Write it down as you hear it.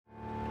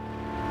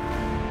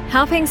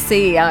helping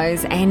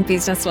CEOs and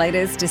business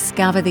leaders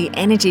discover the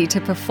energy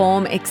to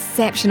perform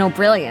exceptional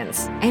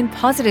brilliance and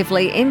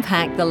positively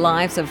impact the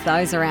lives of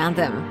those around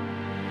them.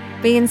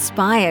 Be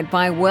inspired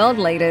by world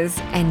leaders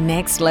and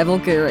next-level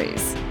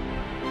gurus.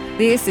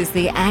 This is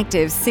the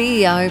Active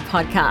CEO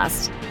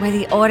podcast, where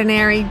the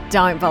ordinary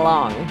don't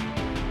belong.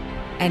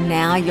 And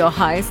now your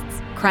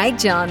hosts, Craig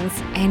Johns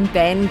and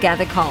Ben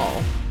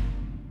Gathercole.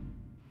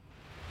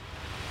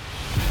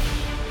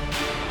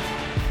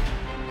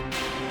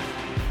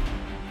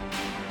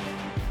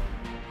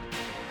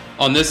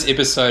 On this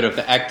episode of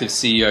the Active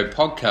CEO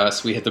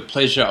podcast, we had the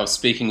pleasure of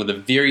speaking with a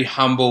very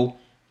humble,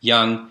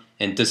 young,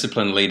 and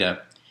disciplined leader.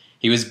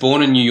 He was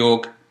born in New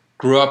York,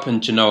 grew up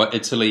in Genoa,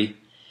 Italy,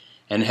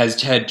 and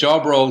has had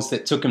job roles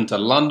that took him to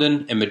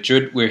London and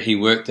Madrid, where he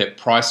worked at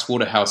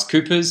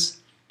PricewaterhouseCoopers,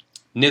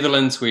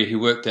 Netherlands, where he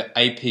worked at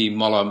AP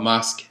Moller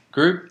Maersk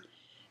Group,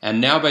 and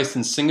now based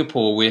in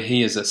Singapore, where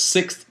he is a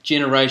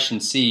sixth-generation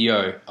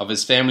CEO of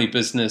his family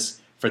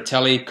business,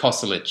 Fratelli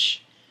Kosulich.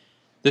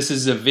 This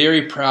is a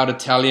very proud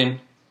Italian,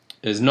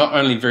 is not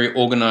only very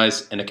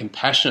organized and a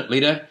compassionate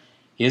leader,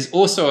 he is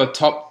also a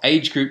top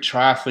age group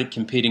triathlete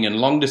competing in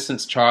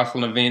long-distance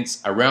triathlon events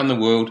around the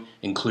world,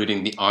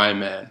 including the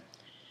Ironman.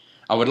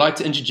 I would like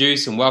to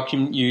introduce and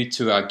welcome you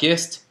to our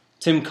guest,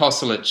 Tim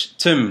Kosulich.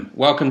 Tim,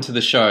 welcome to the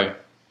show.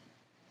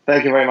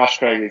 Thank you very much,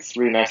 Craig. It's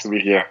really nice to be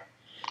here.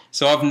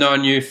 So I've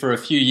known you for a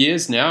few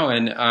years now,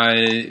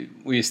 and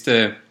we used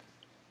to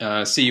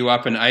see you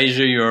up in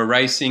Asia. You were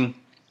racing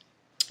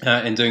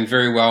and doing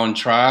very well in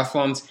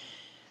triathlons,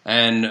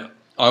 and I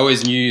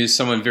always knew you as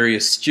someone very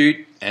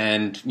astute.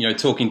 And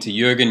talking to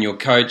Jürgen, your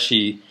coach,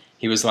 he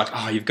was like,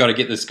 "Oh, you've got to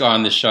get this guy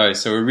on the show."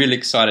 So we're really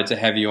excited to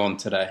have you on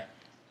today.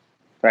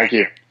 Thank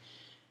you.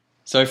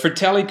 So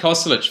Fratelli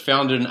Kosulich,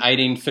 founded in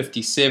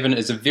 1857,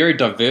 is a very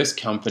diverse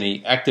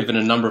company, active in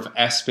a number of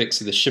aspects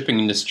of the shipping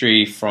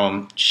industry,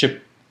 from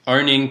ship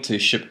owning to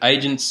ship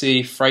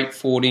agency, freight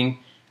forwarding,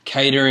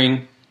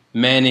 catering,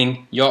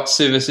 manning, yacht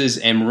services,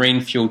 and marine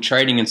fuel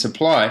trading and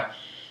supply.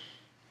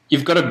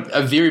 You've got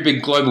a very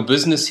big global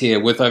business here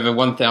with over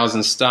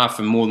 1,000 staff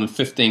in more than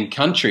 15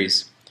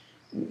 countries.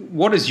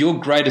 What is your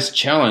greatest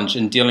challenge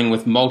in dealing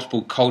with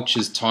multiple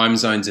cultures, time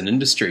zones, and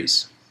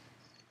industries?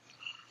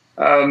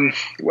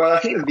 Well, I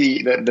think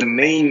the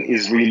main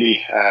is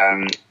really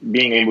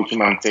being able to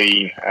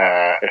maintain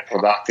a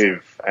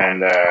productive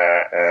and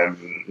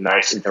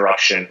nice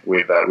interaction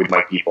with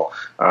my people,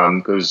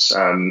 because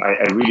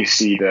I really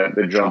see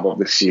the job of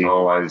the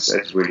CEO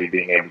as really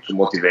being able to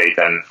motivate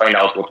and find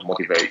out what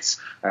motivates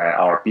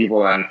our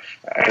people. And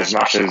as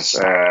much as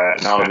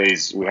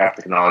nowadays we have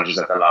technologies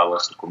that allow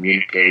us to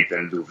communicate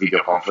and do video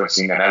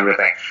conferencing and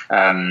everything,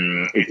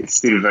 it's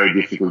still very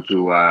difficult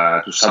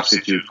to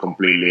substitute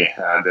completely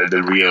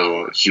the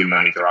real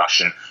human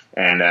interaction.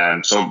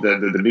 And so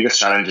the biggest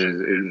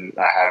challenges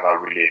I have are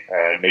really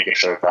making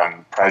sure that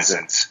I'm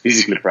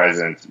physically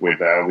present with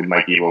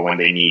my people when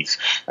they need,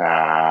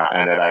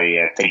 and that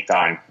I take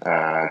time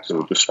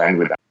to spend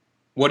with them.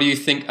 What do you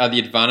think are the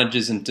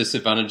advantages and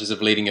disadvantages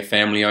of leading a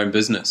family-owned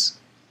business?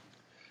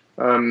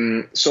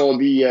 So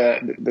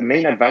the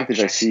main advantage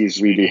I see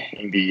is really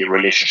in the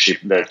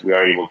relationship that we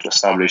are able to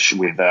establish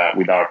with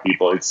our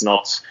people. It's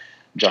not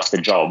just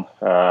a job.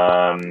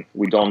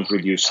 We don't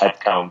reduce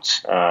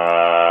headcount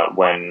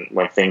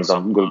when things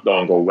don't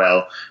go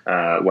well,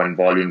 when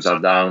volumes are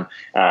down.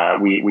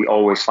 We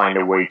always find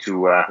a way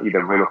to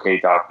either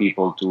relocate our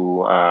people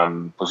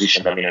to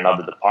position them in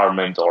another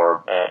department,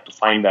 or to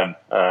find them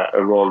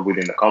a role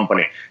within the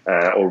company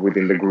or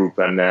within the group.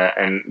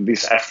 And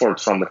this effort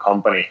from the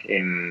company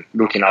in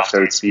looking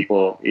after its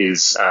people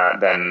is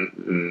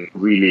then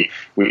really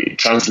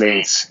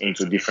translates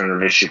into different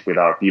relationship with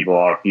our people.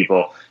 Our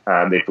people,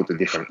 they put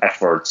a different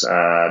efforts.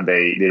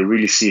 They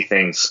really see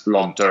things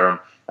long term.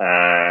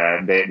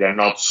 They're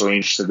not so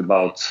interested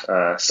about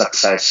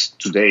success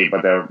today,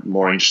 but they're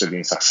more interested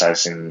in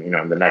success in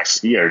the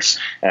next years.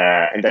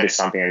 And that is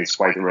something that is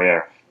quite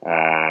rare,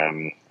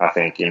 I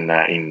think, in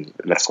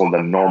let's call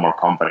them normal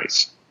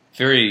companies.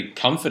 Very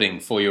comforting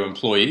for your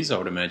employees, I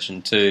would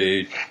imagine,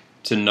 to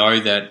know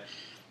that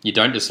you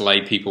don't just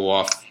lay people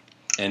off,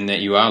 and that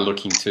you are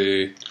looking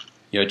to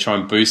try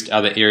and boost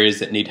other areas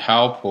that need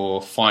help,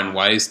 or find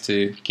ways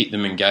to keep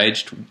them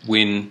engaged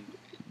when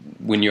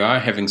you are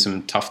having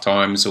some tough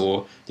times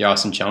or there are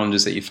some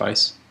challenges that you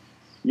face.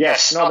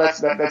 Yes, no, that's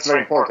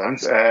very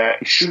important.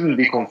 It shouldn't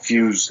be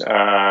confused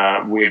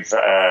with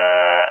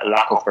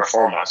lack of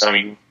performance. I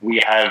mean, we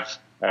have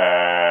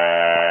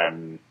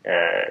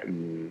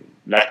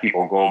let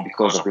people go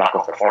because of lack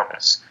of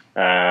performance.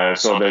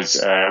 So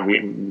there's,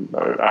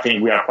 I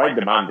think we are quite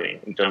demanding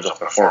in terms of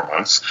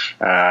performance,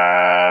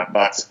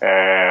 but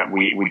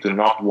we do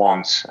not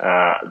want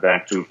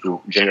them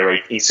to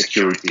generate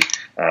insecurity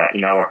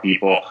in our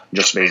people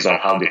just based on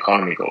how the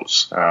economy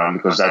goes,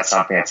 because that's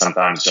something that's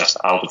sometimes just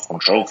out of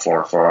control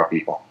for our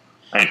people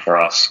and for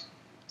us.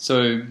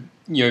 So,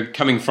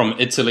 coming from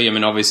Italy, I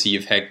mean, obviously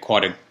you've had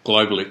quite a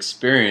global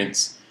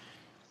experience.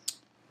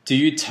 Do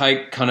you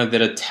take kind of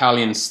that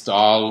Italian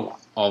style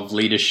of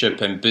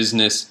leadership and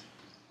business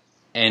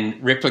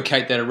and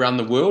replicate that around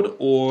the world,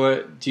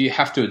 or do you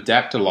have to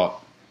adapt a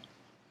lot?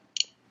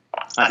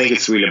 I think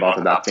it's really about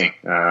adapting.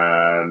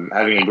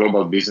 Having a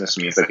global business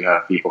means that you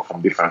have people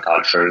from different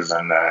cultures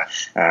and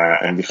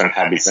different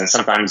habits. And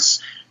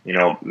sometimes,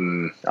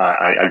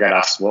 I get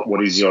asked,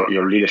 what is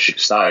your leadership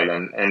style?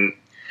 And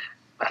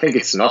I think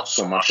it's not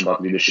so much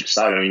about leadership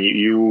style. I mean,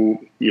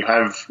 you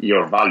have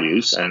your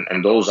values,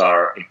 and those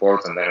are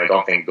important, and I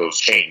don't think those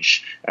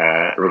change,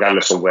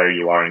 regardless of where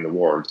you are in the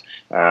world.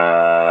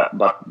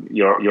 But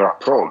your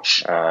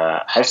approach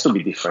has to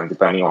be different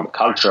depending on the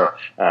culture,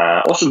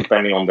 also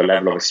depending on the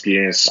level of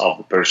experience of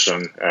the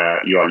person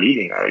you are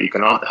leading. You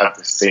cannot have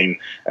the same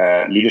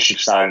leadership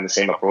style and the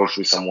same approach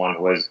with someone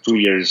who has 2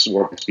 years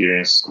work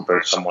experience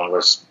compared to someone who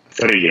has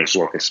 30 years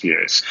work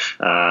experience.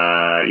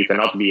 You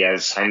cannot be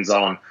as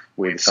hands-on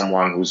with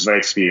someone who's very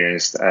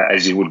experienced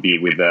as you would be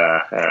with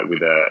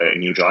a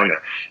new joiner.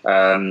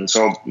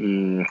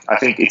 I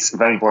think it's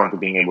very important to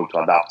being able to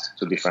adapt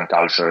to different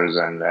cultures.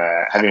 And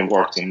having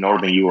worked in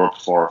Northern Europe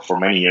for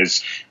many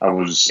years, I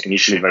was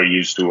initially very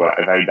used to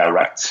a very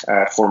direct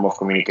form of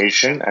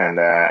communication. And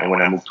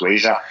when I moved to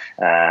Asia,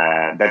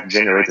 that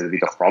generated a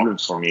bit of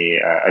problems for me,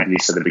 at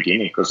least at the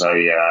beginning, because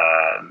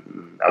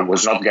I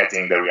was not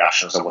getting the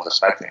reactions I was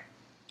expecting.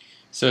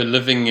 So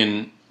leading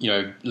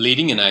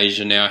in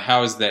Asia now,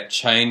 how has that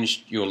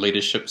changed your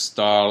leadership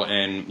style?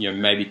 And,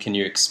 maybe can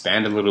you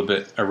expand a little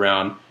bit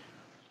around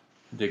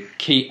the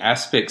key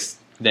aspects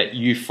that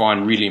you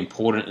find really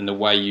important in the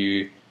way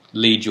you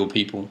lead your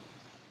people?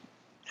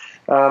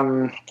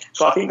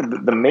 So I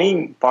think the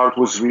main part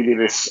was really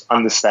this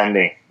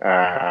understanding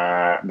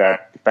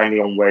that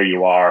depending on where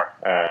you are,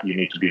 you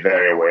need to be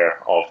very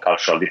aware of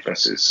cultural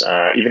differences.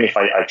 Even if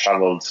I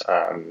traveled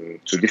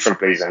to different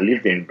places and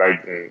lived in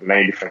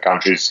many different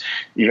countries,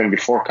 even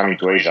before coming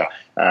to Asia,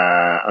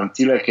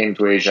 until I came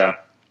to Asia,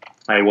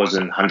 I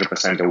wasn't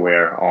 100%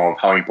 aware of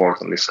how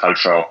important this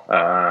cultural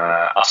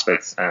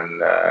aspect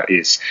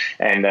is,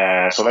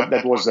 and so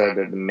that was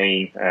the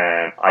main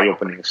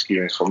eye-opening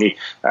experience for me.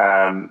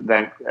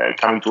 Then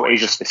coming to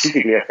Asia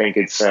specifically, I think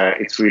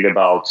it's really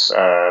about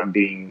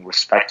being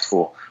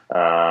respectful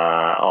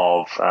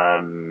of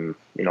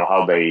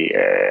how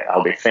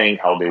they think,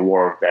 how they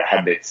work, their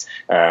habits.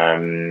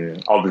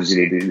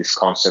 Obviously, this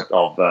concept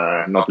of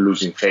not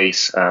losing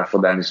face for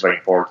them is very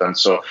important.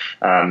 So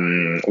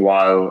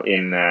while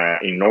in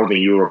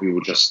Northern Europe, you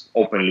would just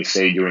openly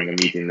say during a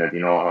meeting that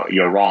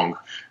you're wrong,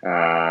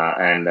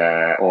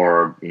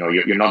 or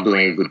you're not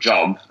doing a good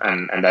job,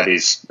 and that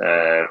is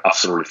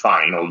absolutely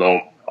fine.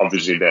 Although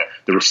obviously the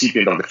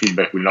recipient of the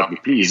feedback will not be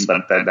pleased,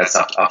 but that's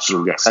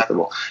absolutely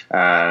acceptable.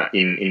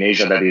 In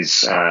Asia, that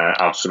is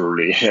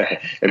absolutely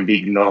a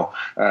big no.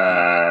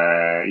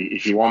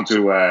 If you want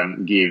to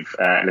give,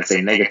 let's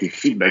say, negative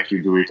feedback,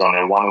 you do it on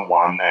a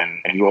one-on-one,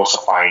 and you also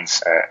find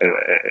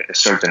a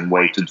certain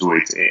way to do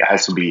it. It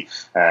has to be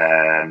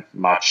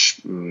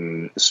much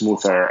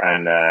smoother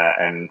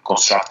and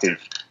constructive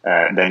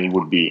than it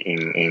would be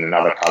in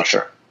another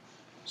culture.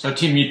 So,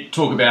 Tim, you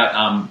talk about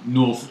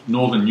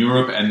Northern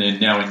Europe and then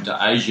now into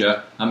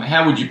Asia.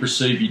 How would you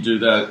perceive you do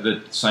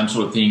the same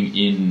sort of thing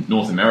in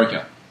North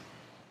America?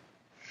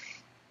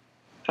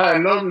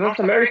 North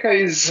America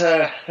is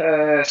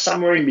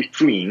somewhere in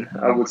between,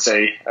 I would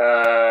say.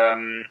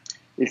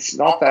 It's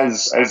not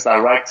as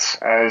direct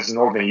as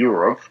Northern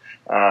Europe,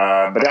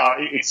 but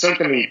it's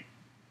certainly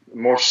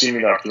more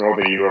similar to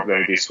Northern Europe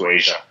than it is to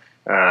Asia.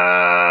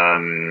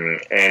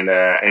 And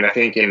I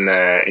think in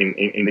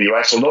the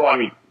US, although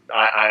I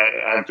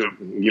have to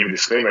give a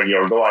disclaimer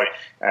here. Although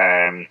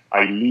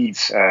I lead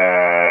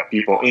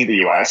people in the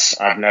US,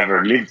 I've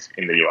never lived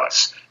in the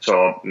US.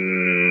 So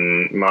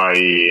my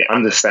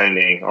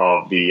understanding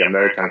of the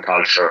American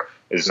culture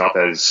is not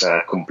as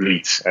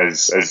complete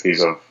as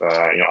is of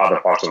other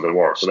parts of the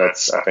world. So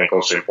that's, I think,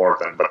 also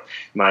important. But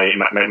my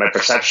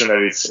perception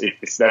that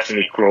it's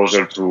definitely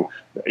closer to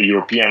a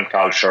European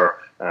culture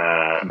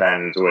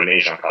than to an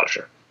Asian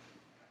culture.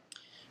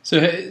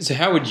 So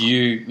how would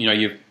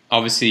you're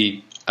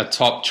obviously a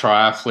top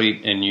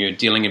triathlete and you're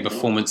dealing in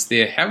performance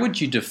there. How would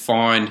you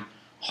define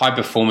high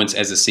performance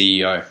as a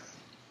CEO?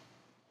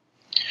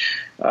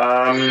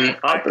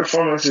 High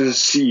performance as a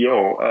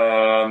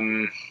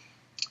CEO.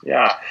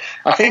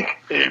 I think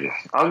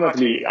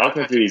ultimately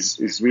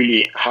is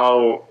really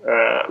how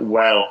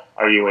well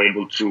are you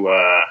able to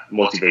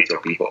motivate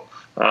your people.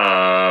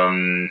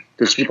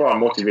 Because people are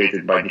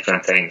motivated by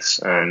different things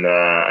and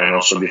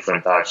also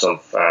different types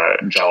of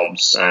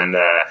jobs, and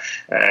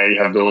you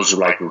have those who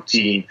like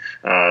routine,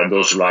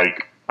 those who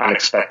like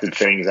unexpected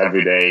things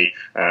every day,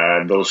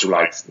 those who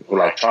like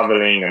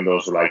traveling, and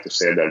those who like to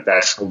stay at their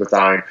desk all the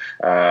time.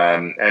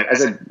 And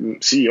as a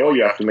CEO,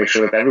 you have to make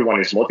sure that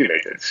everyone is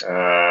motivated.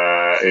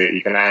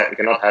 You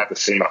cannot have the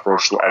same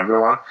approach to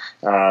everyone,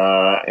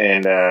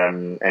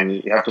 and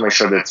you have to make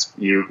sure that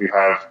you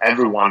have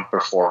everyone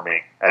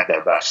performing at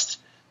their best.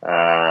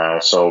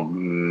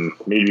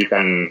 Maybe you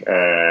can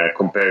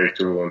compare it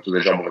to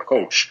the job of a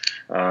coach.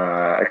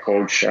 A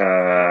coach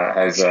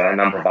has a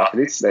number of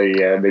athletes they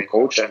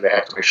coach, and they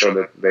have to make sure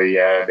that they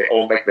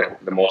all make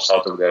the most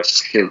out of their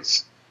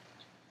skills.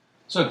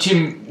 So,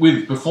 Tim,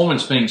 with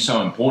performance being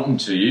so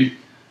important to you,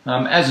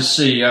 as a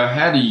CEO,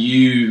 how do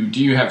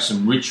you have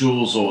some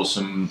rituals or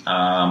some,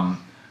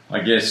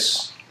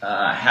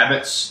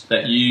 habits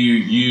that you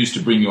use to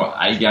bring your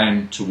A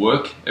game to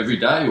work every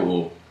day,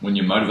 or when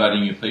you're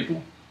motivating your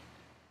people?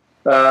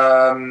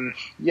 One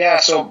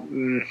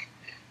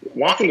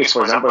thing is,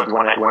 for example,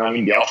 when I'm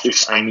in the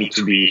office, I need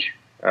to be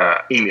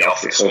in the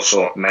office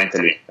also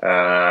mentally.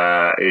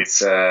 I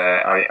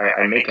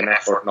make an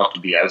effort not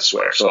to be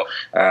elsewhere. So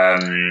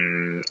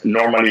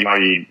normally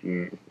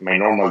my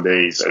normal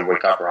days, I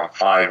wake up around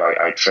 5.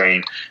 I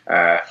train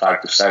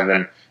 5 to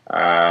 7.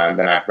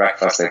 Then I have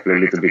breakfast. I play a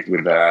little bit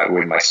with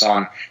my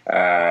son,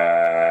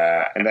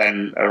 and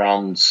then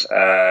around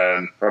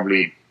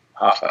probably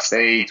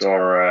 8:30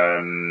 or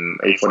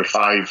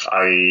 8:45,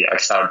 I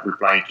start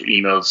replying to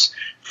emails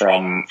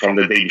from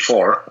the day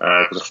before,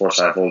 because of course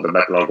I have all the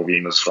backlog of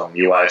emails from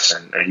US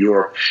and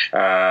Europe,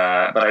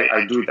 but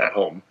I do it at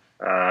home,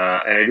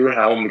 and I do it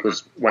at home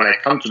because when I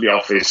come to the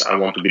office, I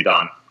want to be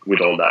done with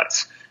all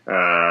that,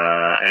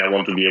 and I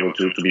want to be able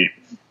to be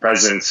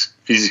present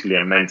physically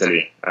and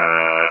mentally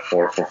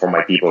for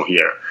my people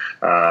here.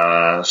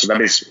 So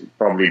that is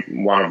probably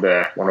one of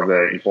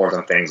the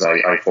important things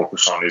I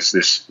focus on, is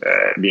this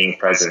being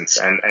present,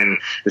 and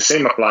the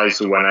same applies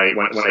to when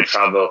I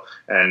travel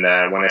and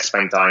when I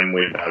spend time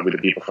with the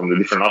people from the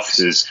different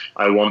offices.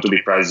 I want to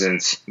be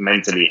present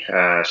mentally,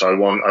 so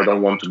I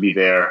don't want to be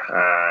there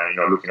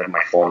looking at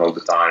my phone all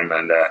the time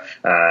and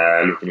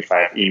looking if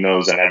I have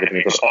emails and everything,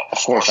 because of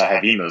course I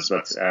have emails,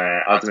 but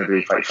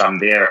ultimately if I'm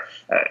there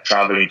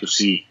traveling to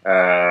see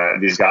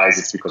these guys,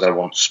 it's because I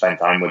want to spend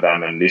time with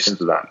them and listen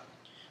to them.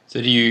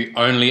 So do you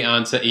only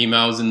answer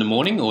emails in the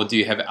morning, or do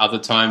you have other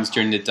times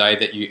during the day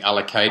that you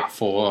allocate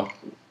for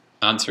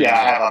answering? Yeah,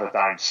 I have other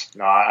times.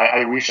 No,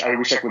 I wish I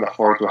could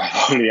afford to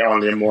have only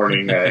a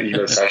morning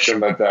email session,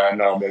 but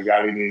no, the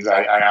reality is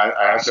I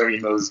answer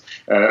emails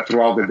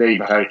throughout the day.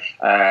 But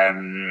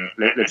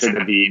let's say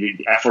that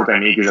the effort I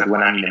make is that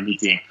when I'm in a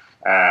meeting,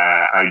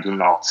 I do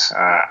not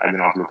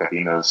look at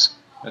emails.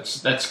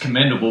 That's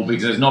commendable,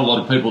 because there's not a lot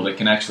of people that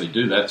can actually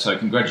do that. So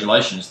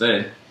congratulations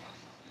there.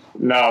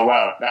 No,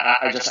 well,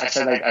 I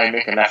said I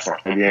make an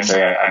effort. Maybe I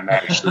say I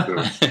managed to do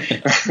it.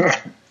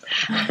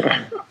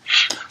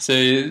 So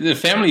the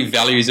family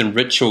values and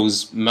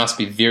rituals must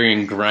be very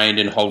ingrained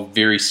and hold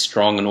very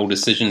strong in all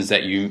decisions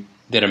that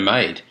are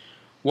made.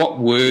 What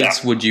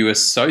words would you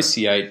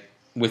associate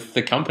with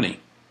the company?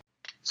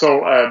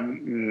 So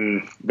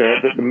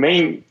the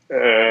main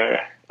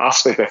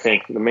aspect, I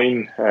think, the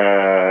main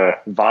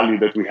value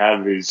that we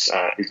have is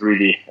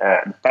really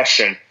the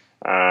passion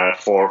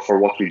for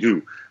what we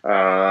do,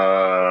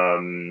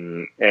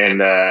 and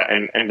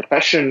the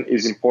passion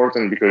is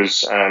important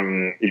because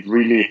it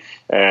really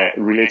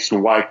relates to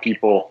why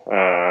people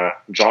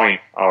join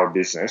our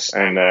business.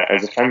 And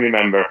as a family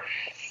member,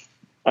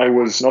 I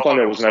was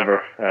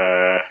never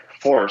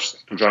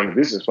forced to join the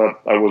business, but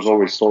I was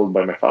always told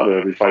by my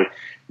father that if I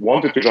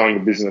wanted to join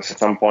the business at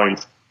some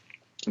point,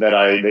 that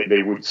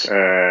they would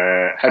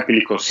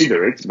happily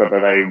consider it, but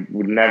that I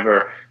would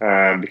never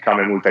become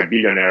a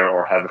multi-billionaire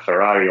or have a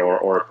Ferrari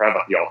or a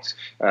private yacht.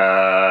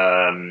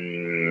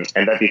 And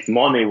that if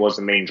money was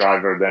the main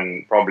driver,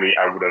 then probably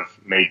I would have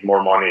made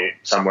more money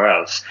somewhere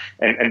else.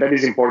 And that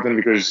is important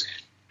because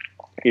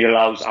it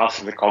allows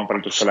us as a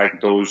company to select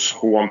those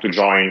who want to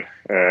join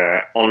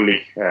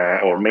only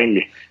or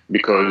mainly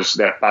because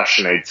they're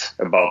passionate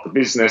about the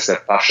business,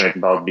 they're passionate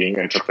about being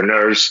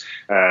entrepreneurs,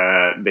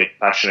 they're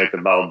passionate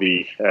about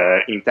the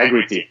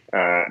integrity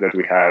that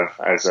we have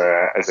as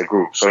a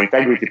group. So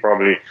integrity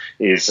probably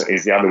is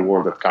the other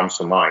word that comes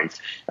to mind.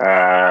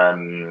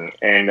 And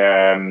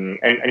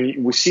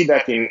we see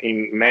that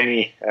in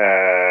many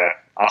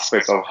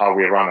aspects of how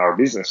we run our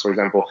business. For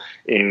example,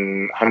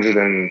 in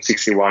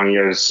 161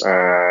 years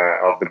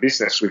of the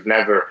business, we've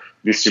never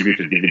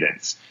distributed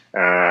dividends.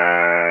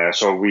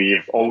 So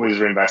we've always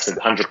reinvested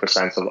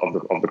 100%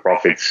 of the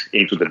profits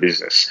into the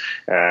business.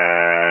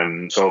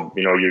 So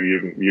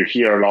you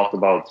hear a lot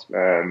about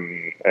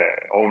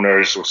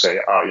owners who say,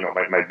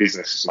 my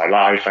business is my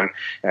life and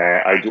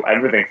I do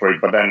everything for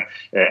it. But then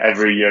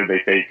every year they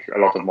take a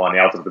lot of money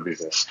out of the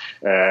business.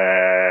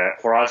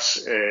 For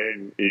us,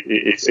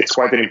 it's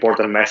quite an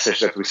important message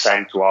that we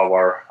send to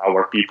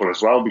our people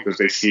as well, because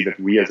they see that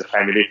we as a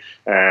family,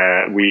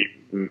 we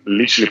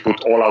literally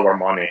put all our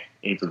money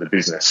into the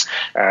business.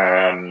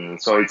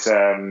 So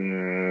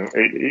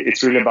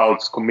it's really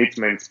about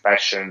commitment,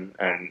 passion,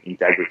 and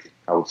integrity,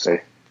 I would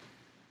say.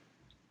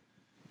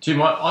 Tim,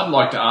 I'd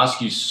like to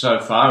ask you, so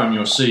far in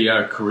your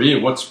CEO career,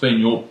 what's been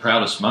your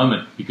proudest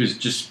moment? Because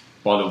just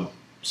by the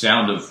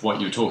sound of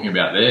what you're talking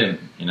about there,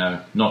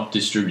 not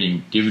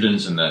distributing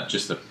dividends and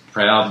just the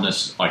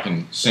proudness I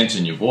can sense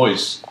in your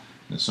voice,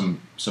 there's some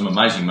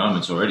amazing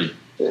moments already.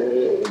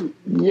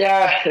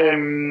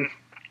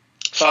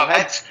 So I've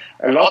had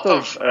a lot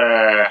of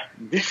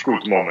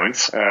difficult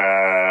moments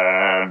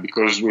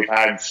because we've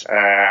had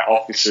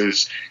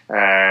offices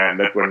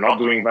that were not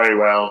doing very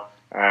well.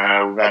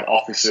 We've had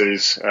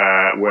offices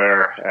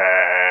where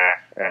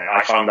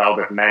I found out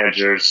that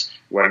managers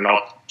were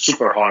not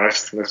super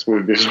honest, let's put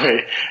it this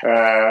way.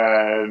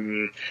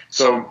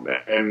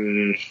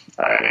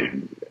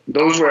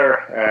 Those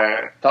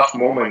were tough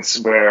moments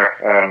where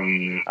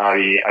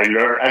I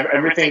learned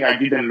everything I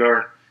didn't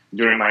learn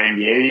during my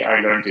MBA, I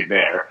learned it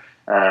there.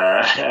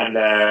 And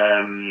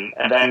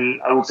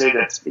then I would say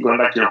that, going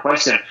back to your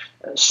question,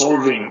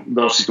 solving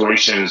those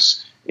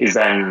situations is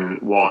then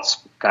what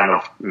kind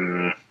of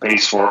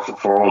pays for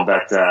all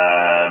that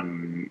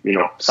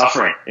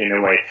suffering in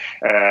a way,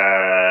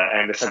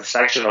 and the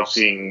satisfaction of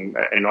seeing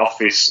an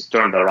office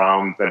turned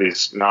around that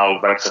is now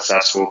very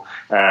successful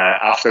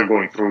after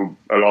going through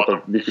a lot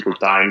of difficult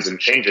times and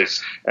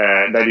changes.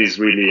 That is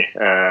really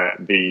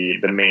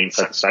the main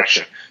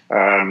satisfaction,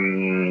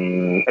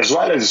 as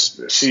well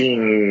as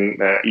seeing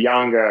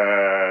young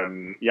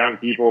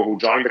people who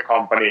join the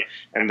company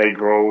and they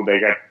grow, they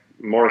get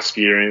more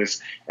experience,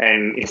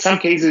 and in some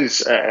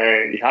cases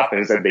it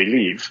happens that they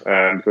leave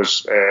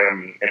because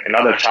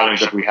another challenge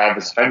that we have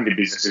as a family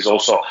business is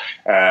also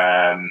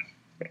kind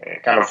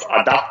of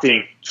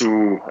adapting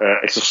to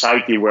a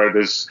society where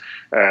there's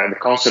the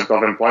concept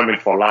of employment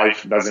for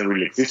life doesn't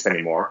really exist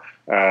anymore,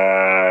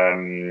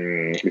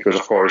 because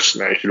of course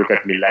if you look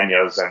at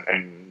millennials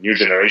and new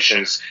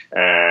generations,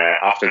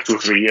 after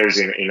 2-3 years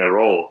in a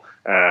role,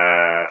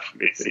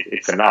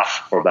 it's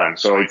enough for them.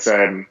 So it's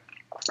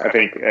I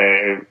think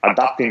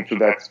adapting to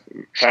that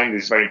trend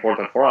is very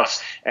important for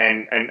us.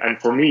 And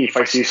for me, if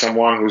I see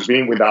someone who's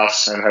been with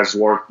us and has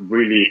worked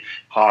really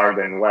hard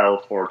and well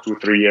for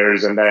 2-3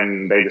 years, and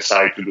then they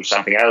decide to do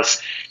something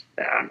else,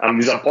 I'm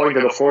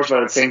disappointed, of course, but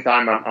at the same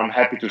time, I'm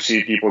happy to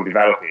see people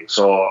developing.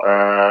 So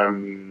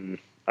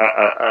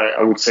I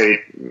would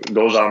say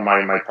those are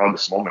my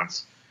proudest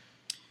moments.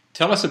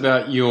 Tell us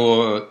about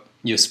your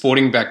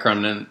sporting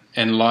background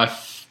and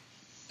life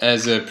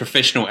as a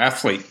professional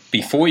athlete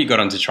before you got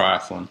into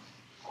triathlon.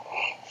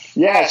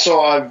 Yeah,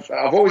 so I've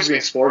always been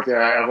sporty.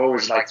 I've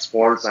always liked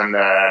sports, and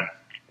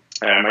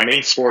my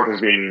main sport has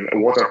been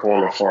water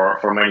polo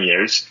for many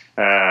years.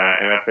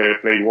 And I've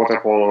played water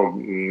polo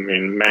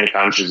in many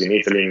countries, in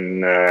Italy,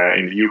 in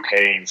the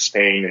UK, in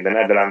Spain, in the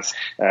Netherlands,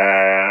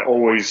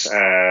 always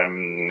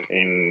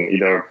in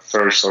either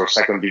first or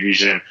second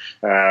division.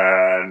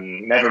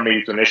 Never made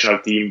it to a national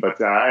team, but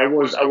I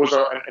was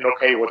an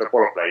okay water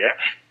polo player.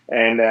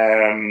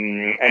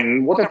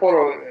 And water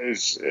polo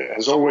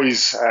has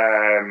always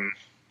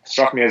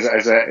struck me as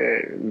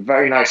a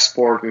very nice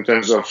sport in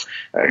terms of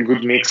a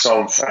good mix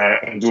of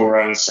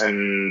endurance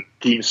and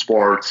team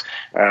sport,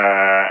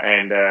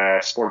 and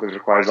sport that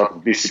requires a lot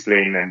of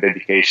discipline and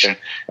dedication.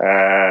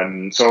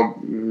 So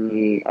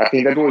I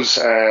think that was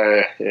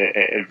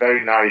a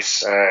very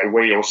nice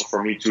way also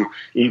for me to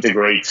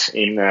integrate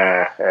in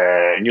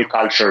new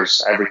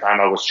cultures every time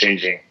I was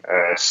changing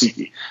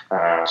city.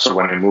 So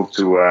when I moved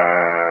to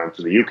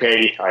the UK,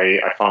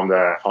 I found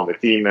a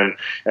team and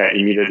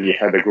immediately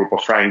had a group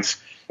of friends.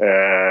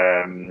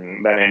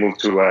 Then I moved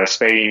to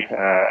Spain,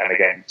 and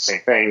again, same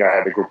thing. I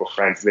had a group of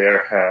friends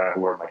there who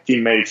were my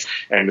teammates,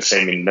 and the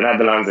same in the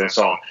Netherlands, and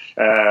so on.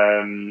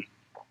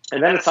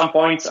 And then at some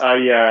point, I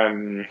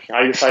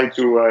decided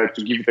to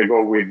give it a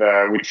go with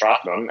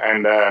triathlon,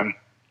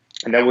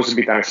 and that was a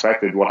bit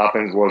unexpected. What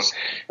happened was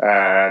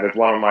that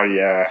one of my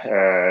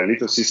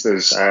little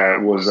sisters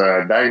was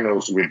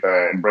diagnosed with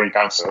brain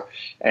cancer,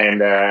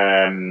 and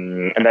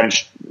then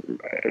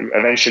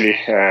eventually,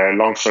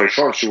 long story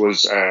short, she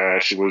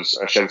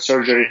had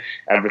surgery.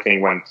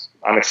 Everything went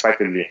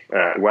unexpectedly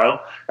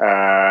well,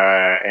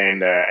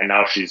 and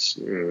now she's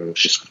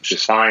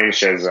fine.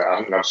 She has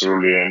an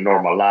absolutely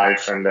normal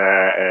life, and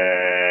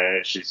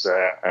she's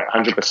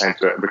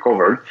 100%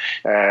 recovered.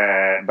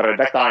 But at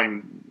that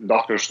time,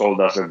 doctors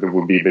told us that there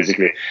would be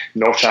basically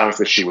no chance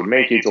that she would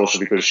make it, also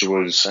because she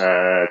was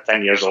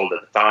 10 years old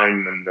at the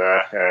time, and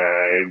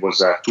it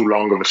was too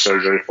long of a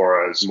surgery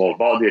for a small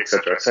body,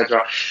 etc.,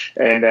 etc.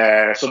 And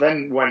so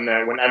then, when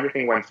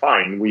everything went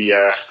fine, we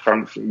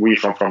from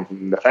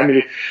the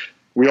family,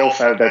 we all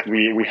felt that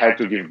we had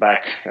to give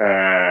back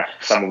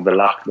some of the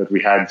luck that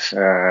we had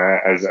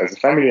as a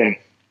family,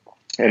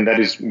 and that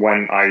is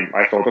when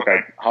I thought,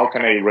 okay, how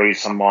can I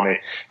raise some money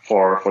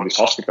for this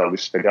hospital,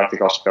 this pediatric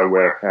hospital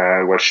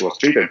where she was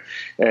treated?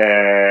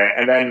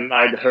 And then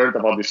I'd heard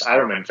about this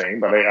Ironman thing,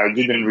 but I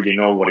didn't really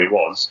know what it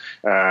was.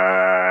 So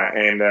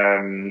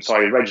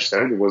I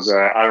registered. It was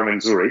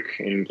Ironman Zurich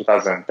in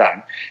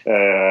 2010,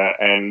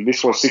 and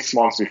this was 6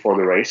 months before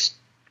the race.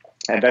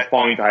 At that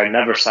point, I had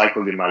never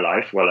cycled in my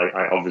life. Well,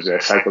 I obviously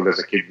cycled as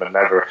a kid, but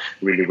never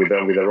really with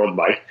a road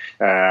bike.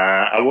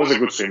 I was a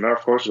good swimmer,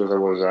 of course, because I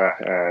was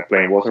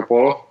playing water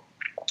polo.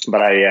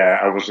 but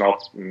I was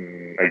not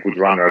a good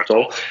runner at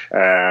all, so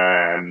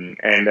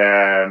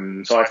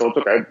I thought,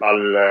 okay,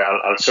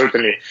 I'll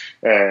certainly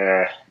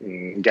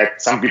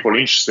get some people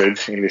interested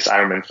in this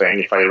Ironman thing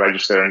if I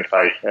register and if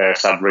I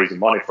start raising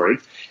money for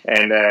it.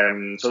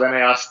 And so then I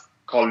asked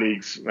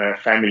colleagues,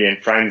 family,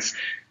 and friends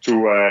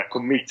to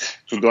commit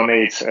to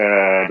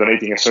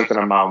donating a certain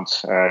amount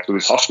to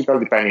this hospital,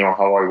 depending on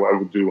how I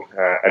would do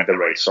at the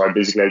race. So I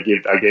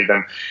gave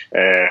them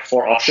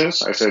 4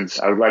 options. I said,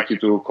 I would like you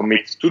to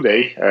commit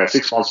today,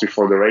 6 months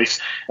before the race,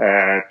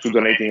 to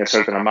donating a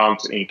certain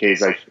amount in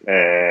case I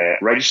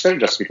register,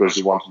 just because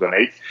you want to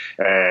donate,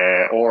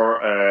 or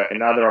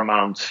another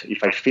amount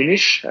if I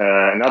finish,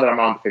 another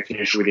amount if I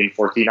finish within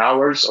 14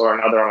 hours, or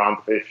another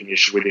amount if I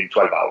finish within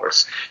 12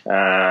 hours.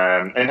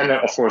 And then,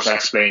 of course, I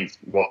explained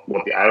what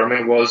the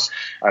Ironman was.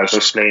 I also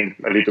explained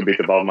a little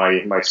bit about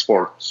my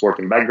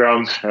sporting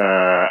background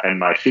and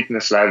my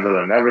fitness level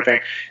and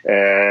everything.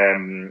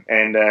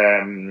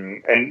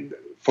 And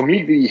for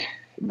me,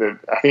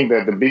 I think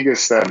that the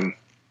biggest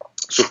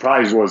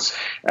surprise was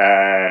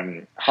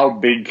how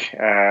big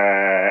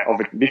of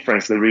a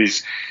difference there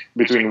is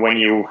between when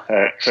you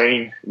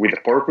train with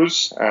a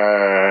purpose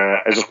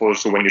as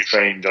opposed to when you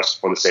train just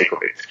for the sake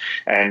of it.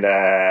 And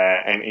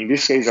in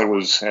this case, I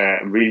was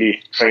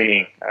really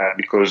training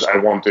because I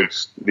wanted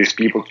these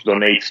people to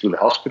donate to the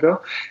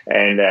hospital,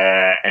 and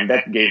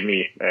that gave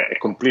me a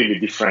completely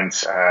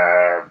different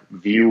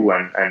view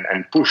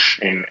and push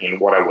in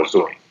what I was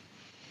doing.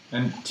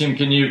 And Tim,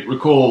 can you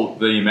recall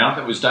the amount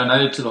that was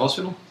donated to the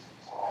hospital?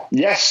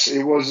 Yes,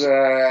 it was.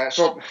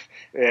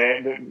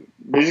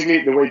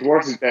 Basically, the way it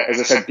works is, as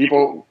I said,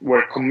 people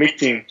were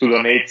committing to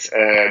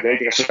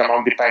donating a certain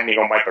amount depending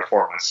on my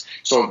performance.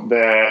 So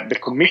the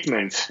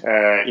commitment,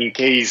 in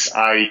case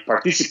I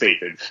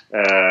participated,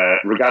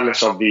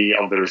 regardless of the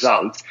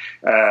result,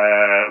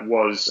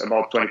 was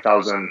about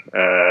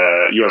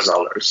 $20,000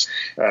 US.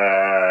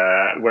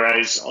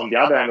 Whereas on the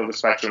other end of the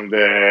spectrum,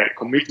 the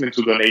commitment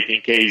to donate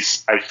in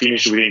case I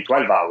finished within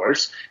 12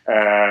 hours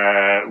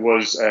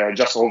was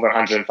just over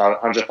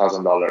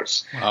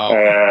 $100,000. Wow.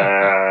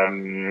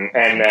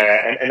 And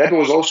that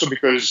was also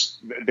because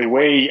the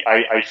way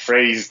I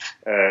phrased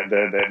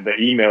the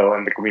email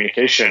and the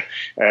communication,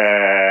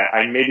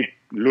 I made it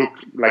look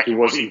like it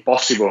was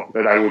impossible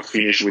that I would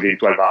finish within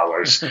 12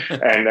 hours,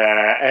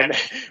 and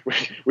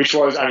which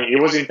was, I mean,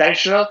 it was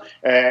intentional,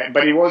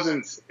 but it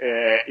wasn't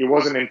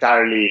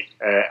entirely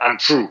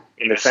untrue,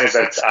 in the sense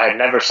that I had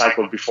never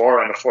cycled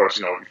before, and of course,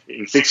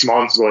 in 6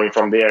 months going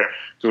from there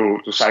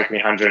to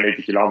cycling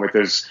 180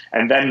 kilometers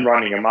and then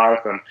running a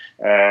marathon,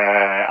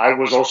 I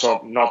was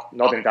also not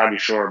entirely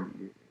sure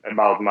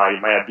about my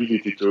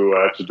ability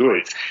to do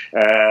it.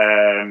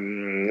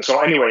 So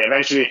anyway,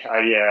 eventually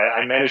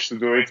I managed to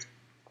do it.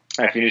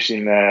 I finished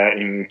in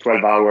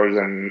 10 hours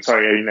and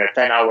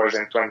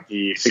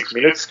 26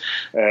 minutes.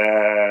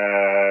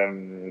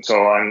 So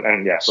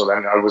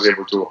then I was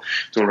able to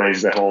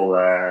raise the whole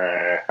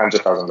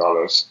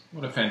 $100,000.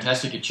 What a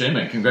fantastic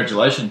achievement!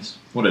 Congratulations!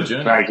 What a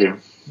journey! Thank you.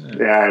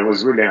 Yeah, it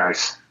was really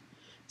nice.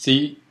 So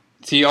you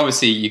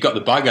obviously you got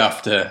the bug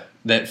after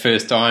that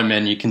first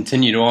Ironman. You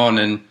continued on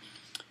and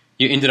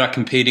you ended up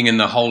competing in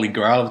the Holy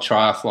Grail of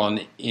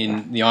triathlon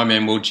in the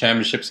Ironman World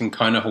Championships in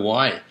Kona,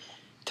 Hawaii.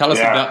 Tell us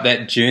about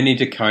that journey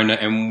to Kona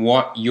and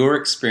what your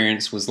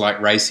experience was like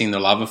racing the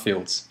lava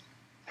fields.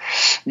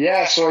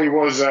 Yeah, so it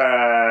was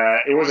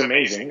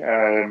amazing.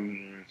 I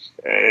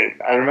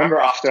remember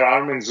after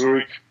Ironman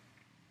Zurich,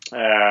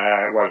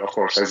 well, of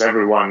course, as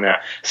everyone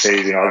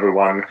says,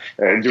 everyone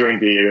during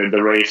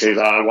the race says,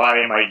 why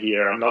am I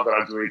here? I'm not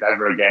going to do it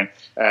ever again.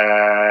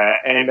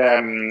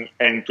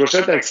 And to a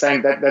certain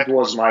extent, that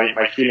was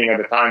my feeling at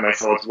the time. I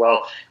thought,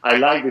 well, I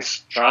like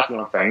this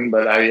triathlon thing,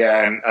 but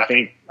I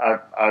think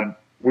I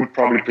would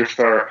probably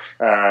prefer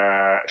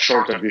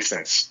shorter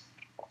distance.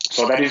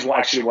 So that is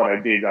actually what I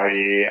did.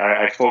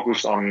 I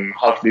focused on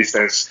half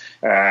distance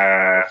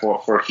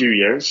for a few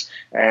years,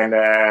 and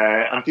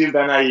until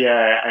then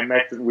I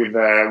met with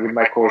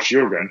my coach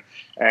Jürgen,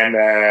 and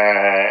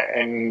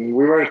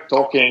we were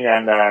talking,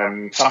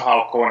 and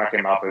somehow Kona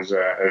came up as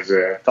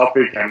a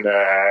topic, and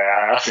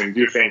I asked him, "Do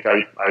you think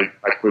I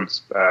could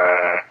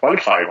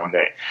qualify one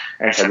day?"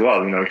 And he said,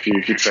 "Well, if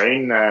you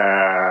train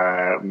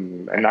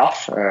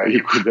enough,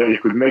 you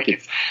could make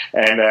it."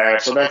 And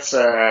so that's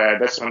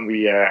when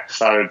we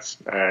started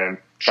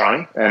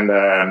trying, and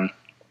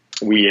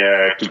we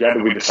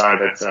together we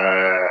decided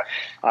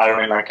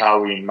Ironman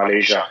Langkawi in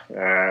Malaysia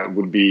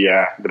would be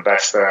the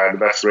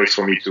best race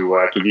for me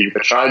to give it a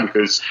try,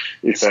 because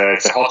it's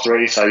a hot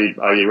race. I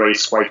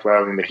race quite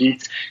well in the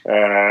heat.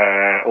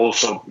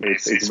 Also,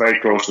 it's very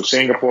close to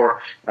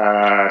Singapore,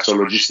 so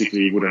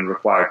logistically it wouldn't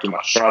require too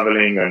much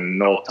traveling and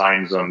no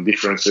time zone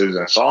differences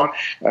and so on.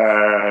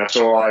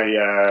 So I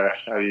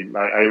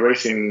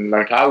raced in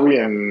Langkawi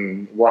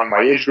and won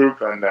my age group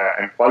and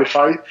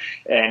qualified,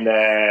 and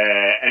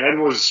it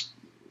was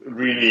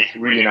really,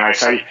 really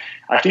nice. I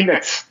think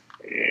that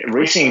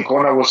racing in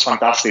Kona was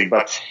fantastic,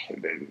 but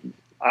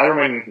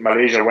Ironman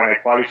Malaysia, when I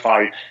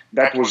qualified,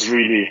 that was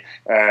really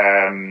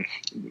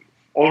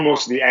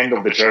almost the end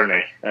of the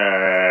journey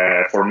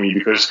for me,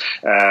 because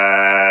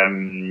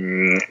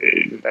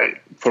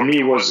for me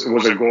it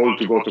was a goal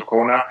to go to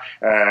Kona,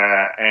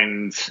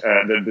 and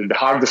the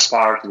hardest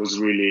part was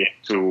really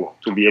to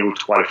be able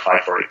to qualify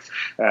for it.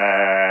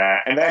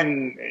 And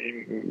then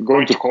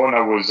going to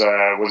Kona was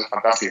a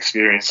fantastic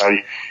experience.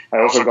 I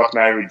also got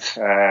married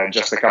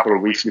just a couple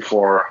of weeks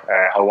before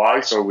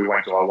Hawaii, so we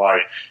went to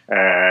Hawaii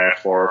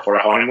for a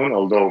honeymoon.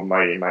 Although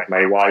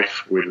my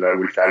wife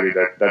will tell you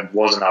that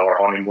wasn't our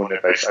honeymoon.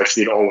 That I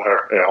still owe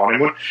her a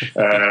honeymoon,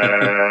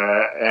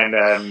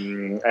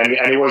 and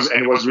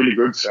it was really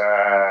good.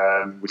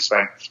 We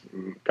spent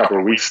a couple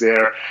of weeks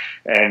there,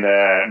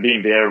 and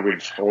being there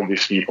with all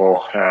these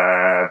people,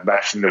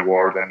 best in the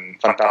world, and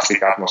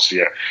fantastic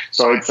atmosphere.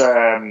 So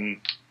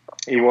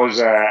it was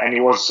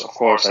of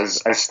course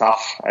as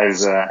tough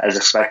as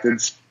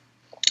expected,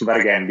 but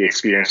again the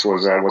experience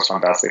was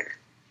fantastic.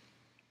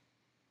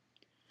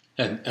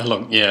 And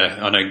look, yeah,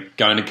 I know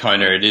going to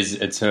Kona,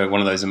 it's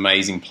one of those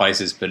amazing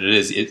places, but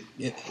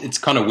it's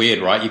kind of weird,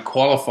 right? You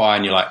qualify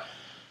and you're like,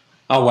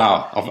 oh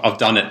wow, I've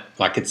done it.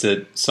 Like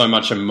so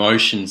much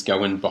emotions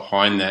go in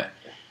behind that.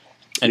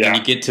 And then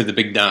you get to the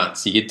big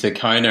dance, you get to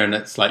Kona, and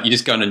it's like you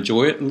just go and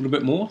enjoy it a little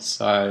bit more.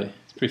 So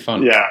it's pretty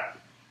fun. Yeah.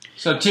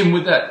 So Tim,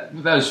 with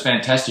those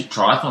fantastic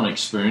triathlon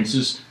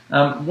experiences,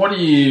 what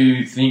do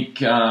you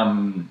think?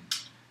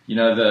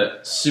 The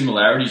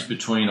similarities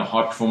between a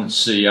high performance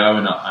CEO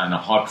and a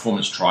high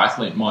performance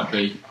triathlete might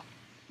be.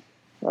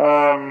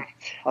 I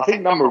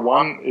think number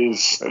one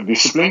is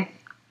discipline.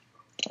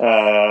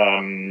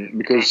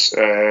 Because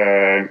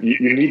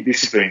you need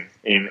discipline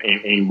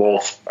in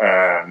both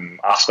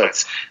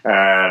aspects.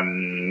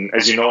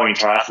 As you know, in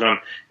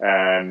triathlon,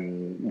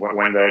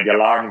 when the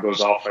alarm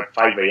goes off at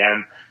 5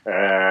 a.m.,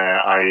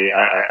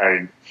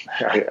 I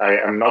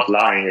am not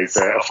lying. It's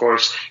of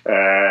course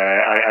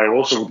I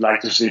also would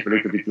like to sleep a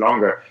little bit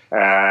longer,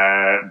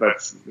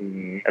 but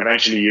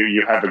eventually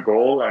you have a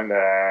goal, and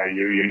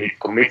you need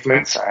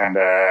commitment, and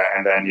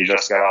then you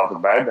just get out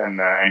of bed and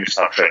you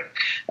start training.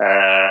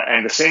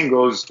 And the same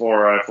goes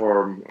for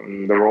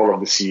the role of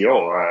the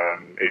CEO.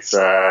 It's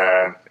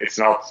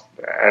not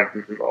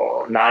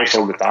nice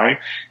all the time.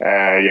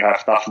 You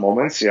have tough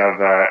moments. You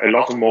have a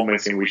lot of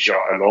moments in which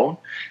you're alone,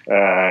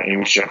 in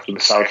which you have to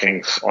decide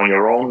things on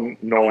your own,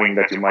 knowing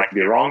that you might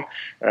be wrong.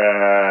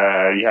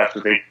 You have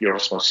to take your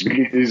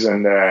responsibilities,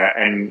 and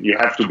you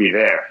have to be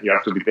there. You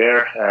have to be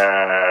there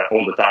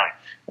all the time.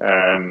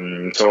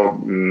 So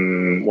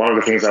one of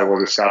the things I was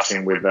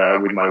discussing with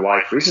my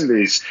wife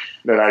recently is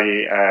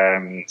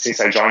that since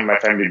I joined my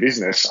family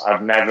business,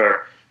 I've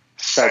never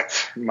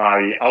set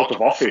my out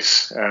of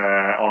office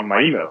on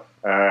my email.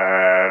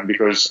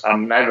 Because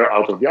I'm never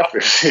out of the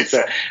office. It's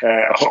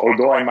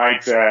although I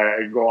might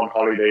go on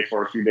holiday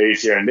for a few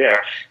days here and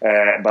there,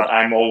 but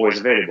I'm always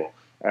available.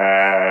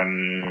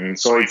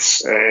 So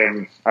it's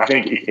I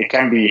think it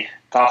can be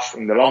tough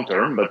in the long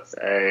term, but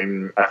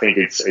I think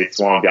it's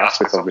one of the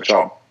aspects of the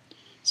job.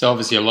 So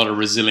obviously a lot of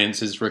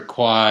resilience is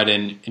required,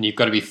 and you've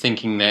got to be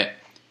thinking that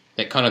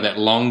kind of that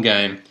long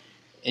game.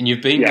 And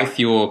you've been with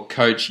your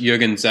coach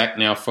Jürgen Zach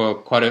now for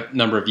quite a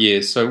number of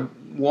years. So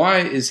why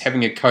is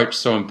having a coach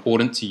so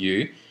important to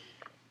you?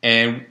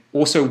 And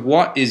also,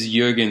 what is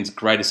Jürgen's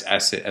greatest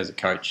asset as a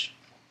coach?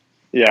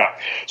 Yeah,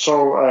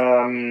 so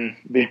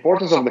the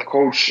importance of the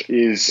coach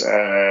is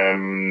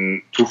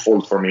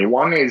twofold for me.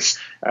 One is,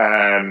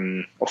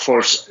 of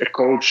course, a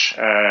coach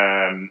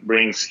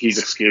brings his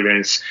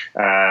experience,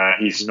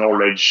 his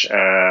knowledge,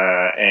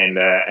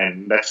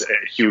 and that's a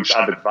huge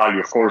added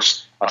value, of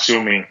course,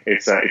 assuming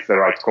it's the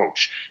right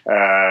coach.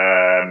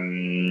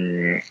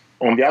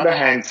 On the other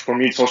hand, for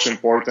me, it's also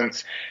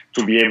important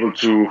to be able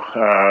to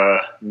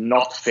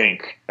not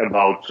think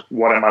about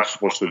what am I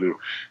supposed to do,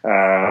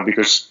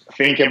 because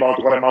thinking about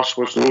what am I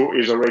supposed to do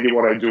is already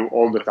what I do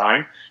all the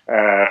time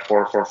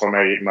for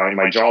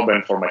my job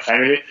and for my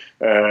family,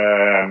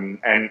 and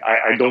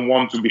I don't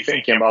want to be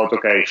thinking about,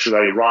 okay, should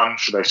I run,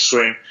 should I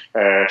swim,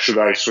 should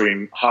I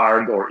swim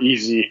hard or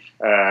easy,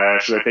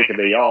 should I take a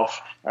day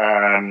off.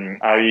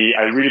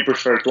 I really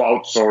prefer to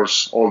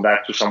outsource all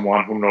that to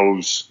someone who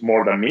knows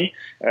more than me,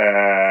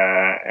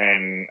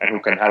 and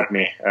who can help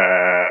me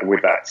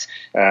with that.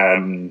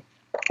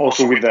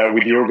 Also with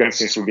Jürgen,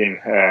 since we've been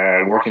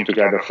working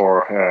together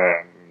for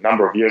a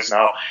number of years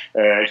now,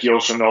 he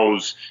also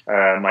knows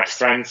my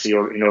strengths, he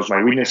knows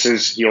my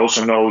weaknesses, he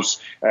also knows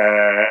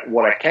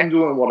what I can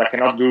do and what I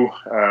cannot do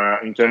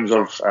in terms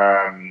of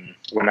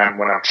when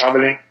I'm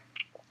traveling.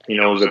 He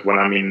knows that when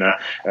I'm in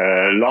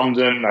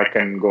London, I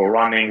can go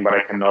running, but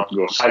I cannot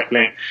go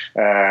cycling.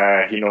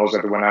 He knows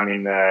that when I'm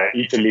in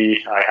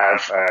Italy, I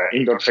have an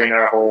indoor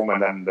trainer at home,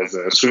 and then there's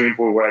a swimming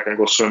pool where I can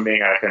go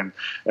swimming. I can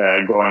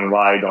go and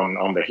ride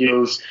on the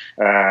hills.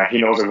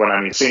 He knows that when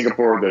I'm in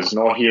Singapore, there's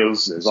no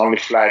hills, there's only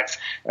flat,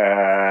 but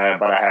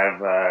I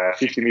have a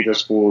 50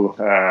 meters pool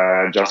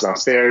just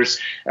downstairs.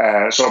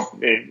 So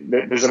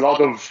there's a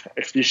lot of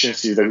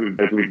efficiency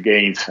that we've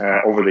gained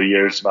over the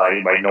years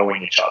by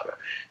knowing each other.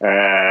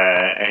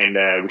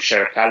 and we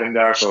share a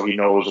calendar, so he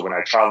knows when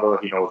I travel,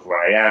 he knows where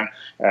I am,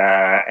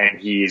 and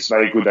he is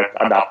very good at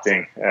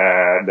adapting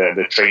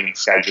the training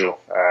schedule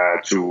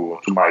to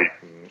my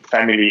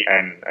family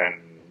and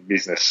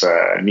business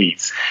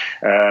needs.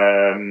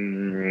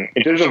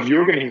 In terms of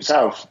Jürgen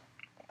himself,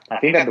 I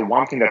think that the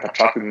one thing that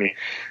attracted me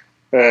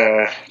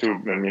to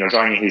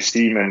joining his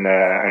team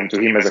and to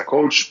him as a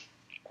coach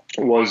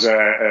was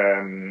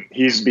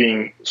his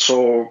being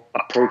so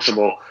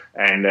approachable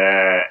and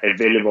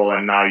available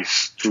and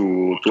nice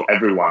to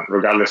everyone,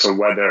 regardless of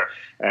whether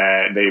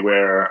they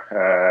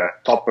were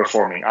top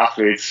performing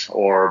athletes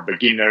or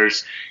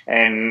beginners.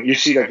 And you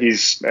see that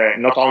he's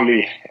not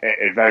only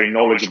a very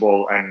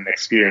knowledgeable and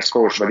experienced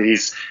coach, but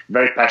he's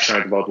very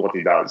passionate about what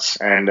he does,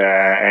 and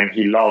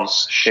he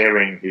loves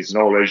sharing his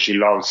knowledge. He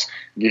loves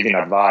giving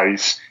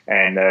advice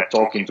and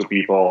talking to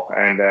people,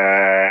 and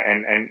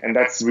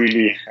that's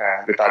really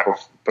the type of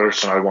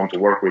person I want to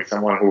work with.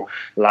 Someone who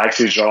likes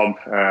his job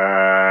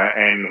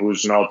and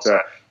who's not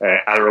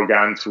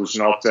arrogant, who's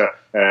not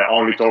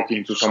only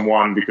talking to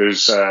someone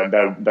because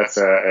that's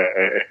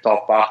a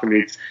top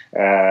athlete.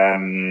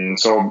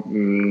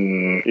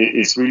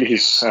 It's really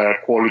his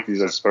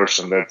qualities as a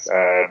person that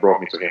brought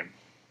me to him.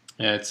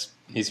 Yeah,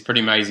 he's a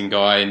pretty amazing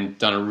guy and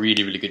done a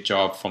really, really good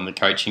job from the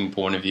coaching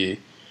point of view.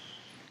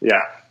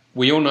 Yeah.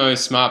 We all know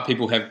smart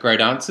people have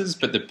great answers,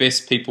 but the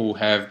best people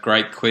have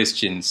great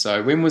questions.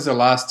 So when was the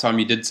last time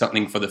you did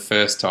something for the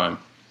first time?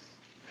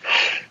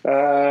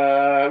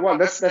 Well,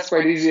 that's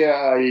quite easy.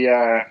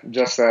 I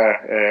just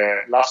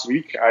last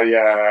week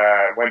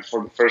I went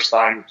for the first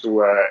time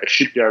to a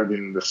shipyard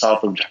in the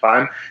south of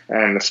Japan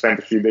and spent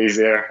a few days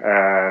there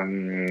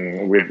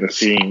with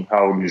seeing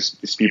how these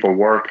people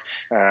work,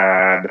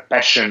 the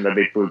passion that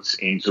they put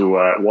into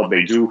what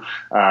they do.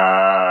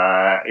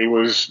 It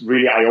was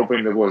really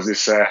eye-opening. There was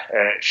this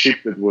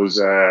ship that was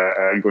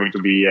going to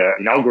be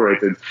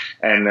inaugurated,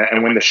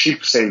 and when the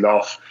ship sailed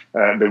off,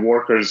 the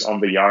workers on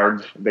the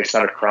yard, they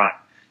started crying.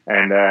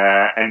 And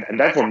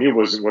that for me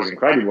was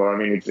incredible. I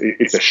mean,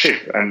 it's a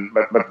ship,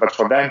 but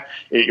for them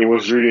it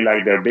was really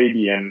like their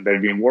baby, and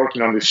they've been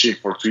working on this ship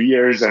for 2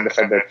 years. And the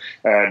fact that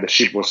the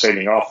ship was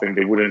sailing off and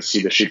they wouldn't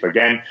see the ship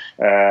again,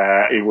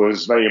 it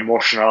was very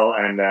emotional,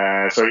 and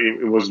so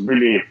it was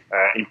really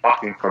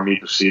impacting for me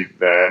to see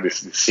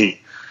this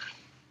sea.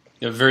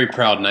 You're a very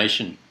proud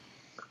nation.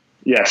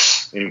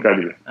 Yes,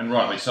 incredible, and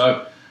rightly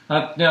so.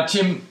 Now,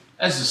 Tim,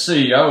 as the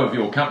CEO of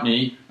your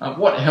company,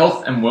 what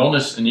health and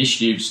wellness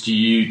initiatives do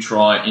you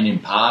try and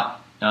impart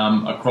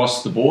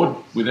across the board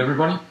with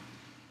everybody?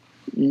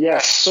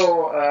 Yes,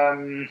 so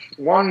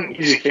one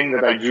easy thing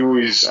that I do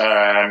is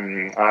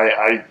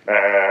I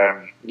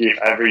give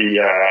every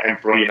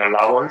employee an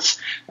allowance,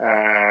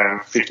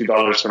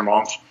 $50 per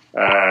month,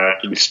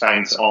 to be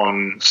spent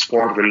on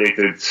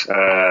sport-related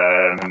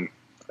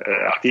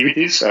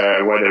activities,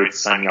 whether it's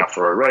signing up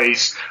for a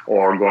race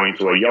or going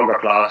to a yoga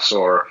class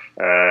or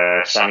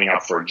signing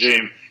up for a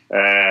gym.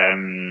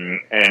 And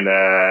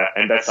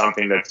that's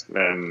something that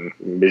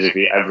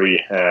basically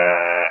every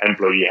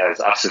employee has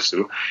access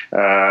to.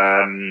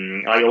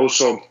 I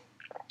also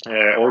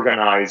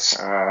organize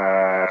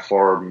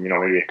for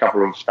maybe a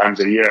couple of times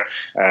a year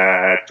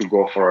to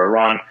go for a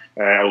run.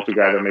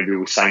 Altogether, maybe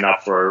we sign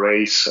up for a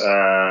race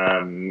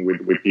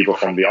with people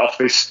from the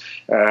office.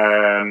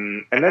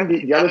 And then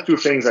the other two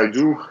things I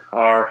do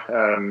are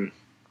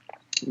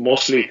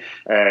mostly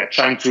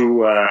trying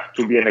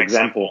to be an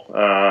example,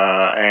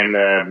 and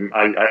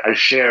I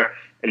share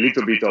a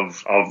little bit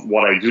of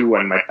what I do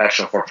and my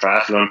passion for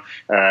triathlon.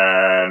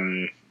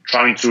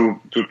 Trying to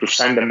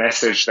send a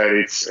message that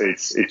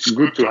it's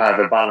good to have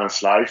a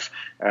balanced life,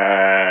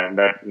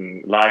 that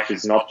life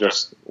is not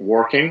just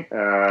working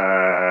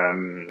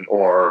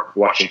or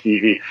watching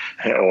TV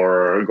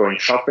or going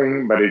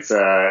shopping, but it's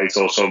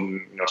also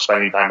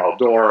spending time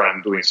outdoor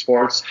and doing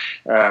sports.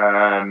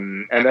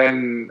 And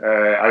then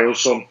I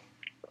also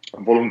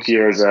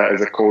volunteer as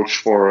a coach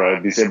for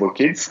disabled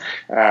kids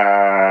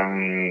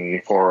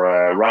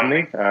for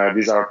running.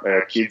 These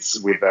are kids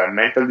with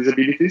mental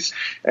disabilities,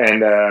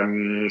 and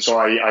so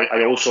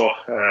I also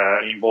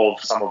involve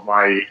some of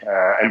my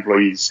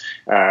employees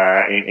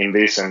in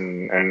this,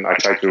 and I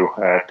try to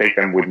take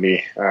them with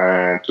me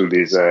to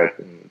this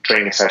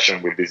training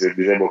session with these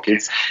disabled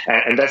kids,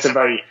 and that's a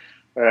very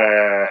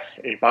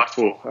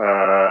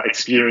impactful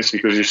experience,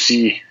 because you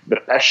see the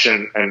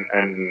passion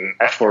and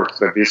effort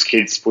that these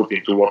kids put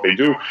into what they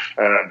do,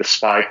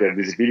 despite their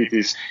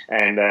disabilities,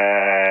 and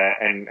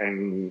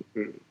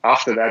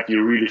after that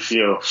you really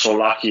feel so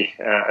lucky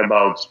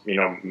about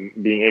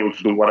being able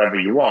to do whatever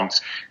you want.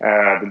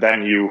 But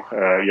then you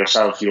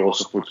yourself, you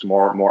also put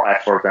more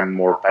effort and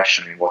more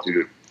passion in what you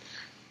do.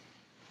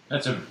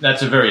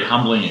 That's a very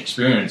humbling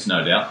experience,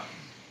 no doubt.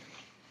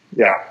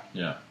 Yeah,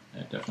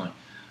 definitely.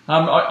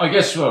 I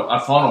guess a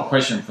final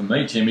question from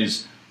me, Tim,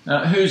 is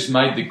who's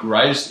made the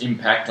greatest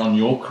impact on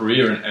your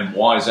career, and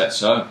why is that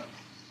so?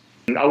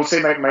 I would say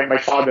my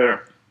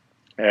father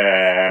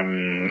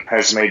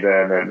has made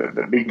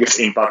the biggest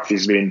impact.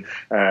 He's been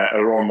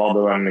a role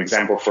model and an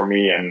example for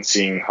me, and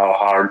seeing how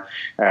hard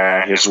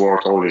he has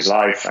worked all his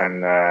life,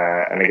 and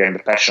again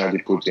the passion that he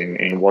put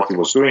in what he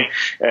was doing,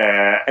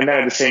 and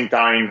then at the same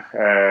time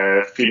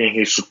feeling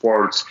his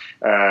support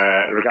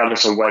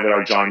regardless of whether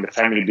I joined the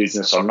family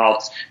business or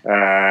not.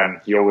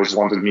 He always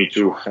wanted me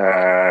to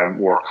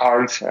work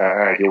hard.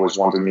 He always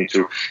wanted me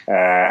to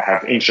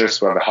have interest,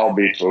 to have a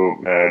hobby,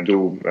 to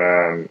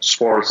do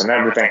sports and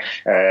everything.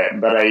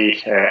 But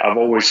I've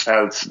always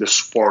felt the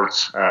support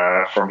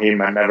from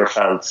him, and never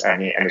felt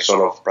any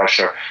sort of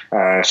pressure.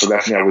 So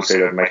definitely I would say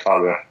that my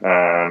father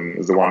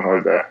is the one who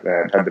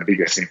had the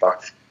biggest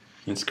impact.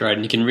 That's great.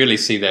 And you can really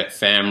see that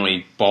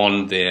family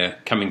bond there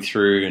coming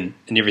through and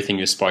everything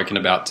you've spoken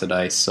about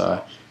today.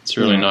 So it's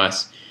really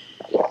nice.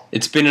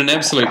 It's been an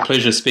absolute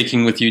pleasure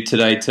speaking with you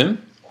today,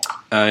 Tim.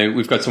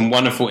 We've got some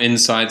wonderful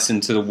insights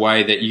into the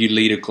way that you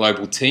lead a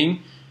global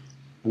team,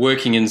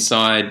 working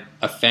inside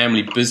a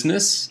family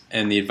business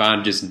and the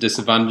advantages and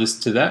disadvantages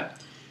to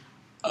that.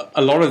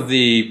 A lot of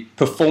the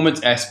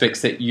performance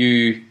aspects that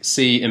you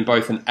see in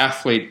both an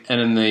athlete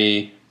and in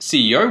the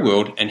CEO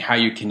world, and how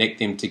you connect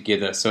them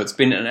together. So it's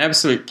been an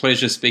absolute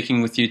pleasure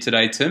speaking with you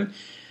today, Tim.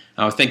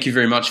 Thank you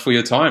very much for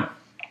your time.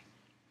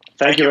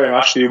 Thank you very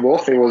much to you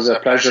both. It was a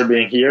pleasure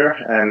being here,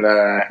 and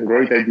a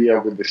great idea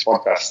with this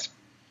podcast.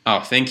 Oh,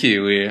 thank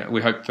you.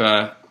 We hope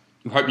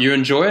you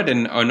enjoy it,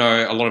 and I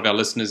know a lot of our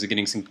listeners are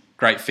getting some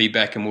great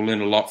feedback, and we'll learn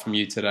a lot from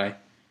you today.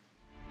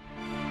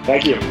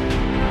 Thank you.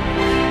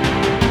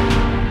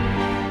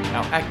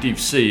 Our active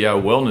CEO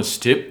wellness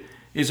tip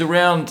is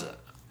around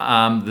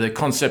the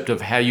concept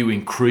of how you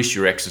increase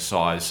your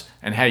exercise,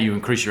 and how you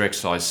increase your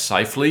exercise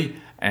safely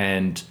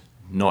and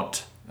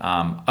not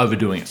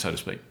overdoing it, so to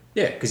speak.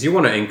 Yeah, because you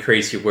want to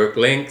increase your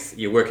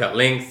workout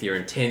length, your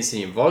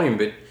intensity and volume,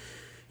 but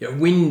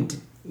when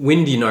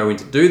do you know when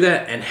to do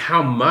that, and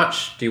how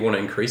much do you want to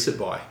increase it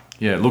by?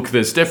 Yeah, look,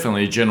 there's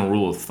definitely a general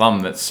rule of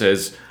thumb that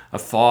says a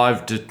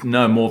 5 to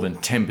no more than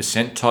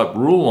 10% type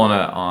rule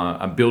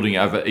on a building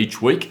over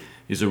each week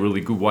is a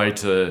really good way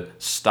to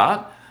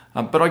start.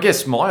 But I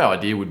guess my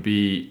idea would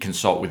be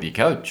consult with your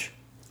coach.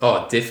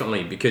 Oh,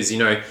 definitely. Because,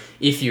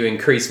 if you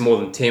increase more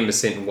than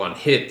 10% in one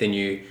hit, then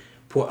you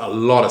put a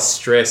lot of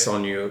stress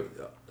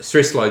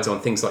loads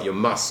on things like your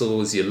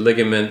muscles, your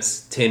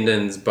ligaments,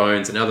 tendons,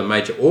 bones, and other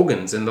major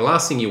organs. And the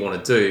last thing you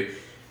want to do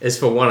is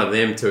for one of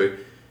them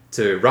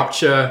to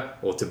rupture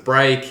or to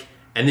break,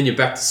 and then you're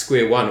back to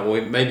square one,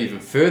 or maybe even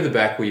further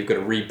back where you've got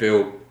to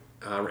rebuild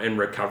and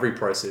recovery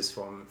process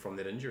from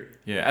that injury.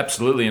 Yeah,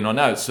 absolutely. And I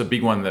know it's a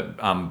big one that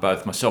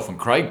both myself and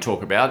Craig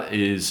talk about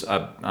is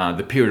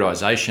the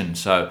periodization.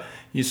 So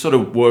you sort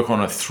of work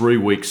on a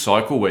 3-week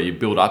cycle where you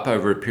build up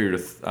over a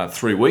period of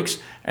 3 weeks,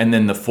 and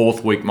then the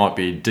 4th week might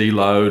be a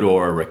deload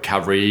or a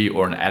recovery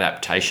or an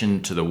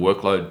adaptation to the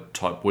workload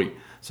type week.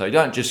 So you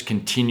don't just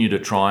continue to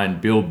try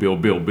and build.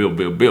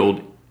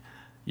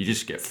 You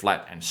just get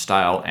flat and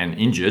stale and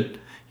injured.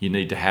 You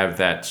need to have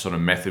that sort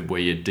of method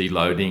where you're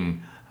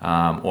deloading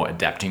or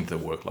adapting to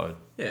the workload.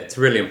 Yeah, it's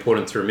really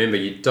important to remember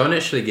you don't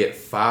actually get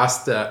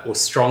faster or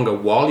stronger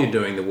while you're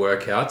doing the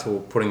workout or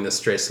putting the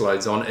stress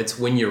loads on. It's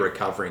when you're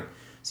recovering.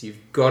 So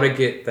you've got to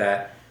get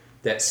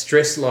that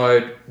stress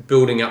load,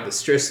 building up the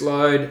stress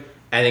load,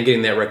 and then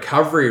getting that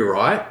recovery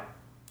right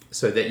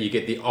so that you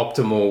get the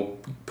optimal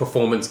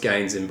performance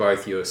gains in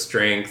both your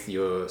strength,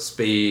 your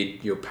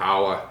speed, your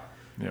power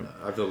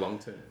over the long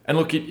term. And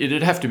look,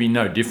 it'd have to be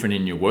no different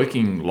in your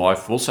working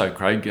life also,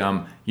 Craig.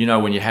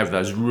 When you have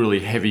those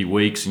really heavy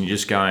weeks and you're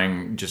just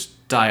going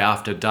day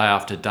after day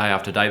after day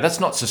after day,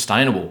 that's not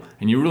sustainable.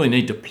 And you really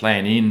need to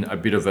plan in a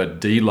bit of a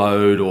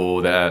deload,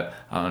 or the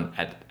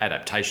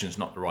adaptation is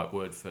not the right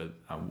word for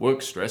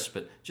work stress,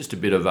 but just a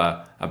bit of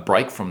a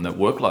break from the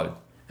workload.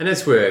 And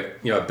that's where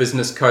a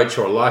business coach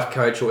or a life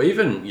coach or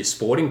even your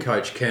sporting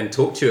coach can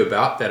talk to you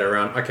about that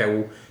around, okay,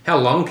 well, how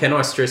long can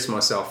I stress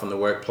myself in the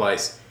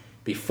workplace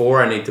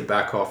before I need to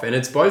back off? And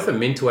it's both a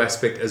mental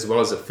aspect as well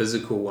as a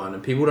physical one,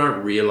 and people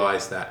don't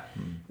realize that.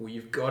 Well,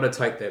 you've got to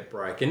take that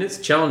break, and it's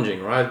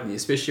challenging, right?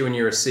 Especially when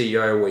you're a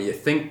CEO where you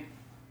think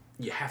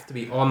you have to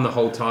be on the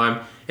whole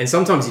time, and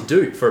sometimes you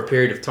do for a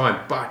period of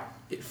time, but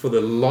for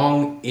the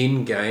long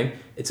end game,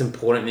 it's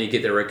important that you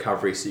get the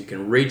recovery so you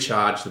can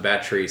recharge the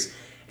batteries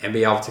and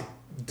be able to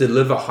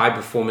deliver high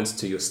performance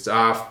to your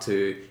staff,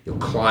 to your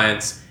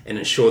clients, and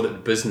ensure that the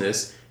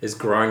business is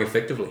growing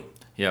effectively.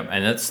 Yeah,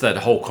 and it's that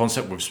whole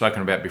concept we've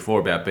spoken about before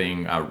about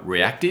being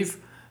reactive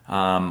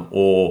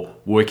or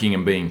working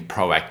and being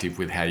proactive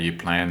with how you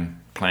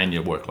plan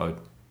your workload.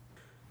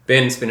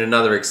 Ben, it's been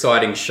another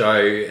exciting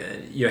show.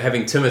 You're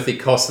having Timothy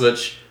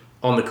Koslic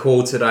on the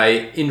call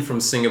today, in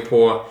from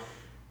Singapore.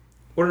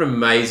 What an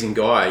amazing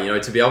guy,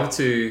 to be able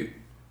to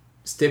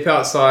step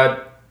outside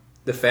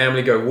the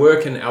family, go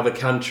work in other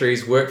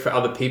countries, work for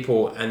other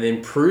people, and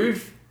then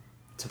prove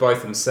to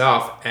both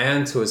himself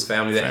and to his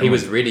family that he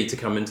was ready to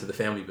come into the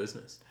family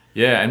business.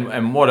 Yeah,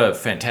 and what a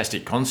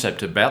fantastic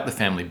concept about the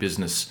family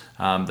business.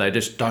 They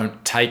just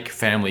don't take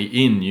family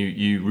in.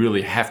 You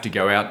really have to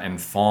go out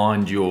and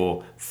find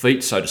your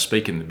feet, so to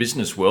speak, in the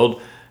business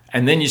world,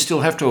 and then you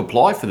still have to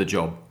apply for the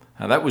job.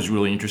 That was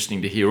really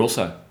interesting to hear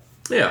also.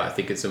 Yeah, I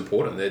think it's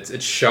important.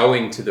 It's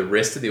showing to the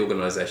rest of the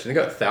organisation. They've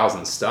got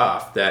 1,000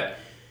 staff that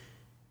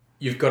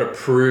you've got to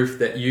prove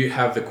that you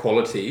have the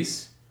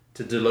qualities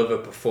to deliver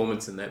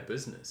performance in that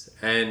business.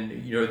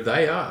 And,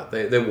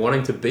 they're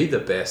wanting to be the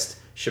best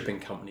shipping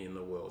company in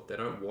the world. They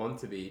don't want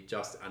to be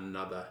just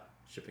another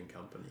shipping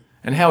company.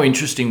 And how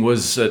interesting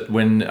was it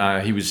when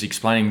he was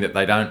explaining that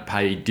they don't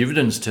pay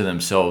dividends to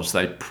themselves.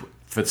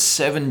 For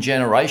 7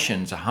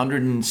 generations,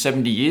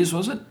 170 years,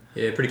 was it?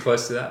 Yeah, pretty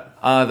close to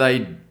that.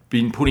 They'd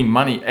been putting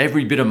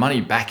every bit of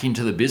money back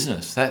into the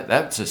business.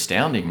 That's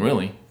astounding,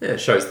 really. Yeah,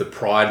 it shows the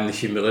pride and the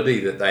humility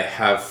that they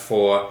have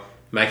for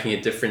making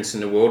a difference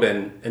in the world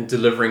and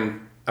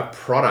delivering a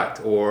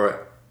product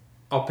or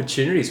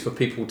opportunities for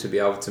people to be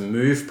able to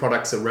move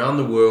products around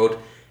the world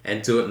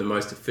and do it in the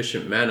most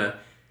efficient manner.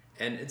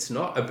 And it's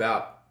not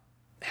about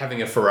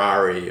having a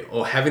Ferrari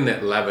or having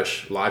that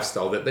lavish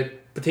lifestyle that they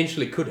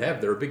potentially could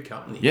have. They're a big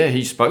company. Yeah,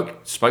 he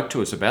spoke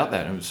to us about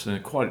that. It was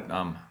quite,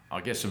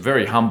 I guess, a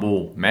very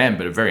humble man,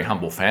 but a very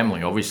humble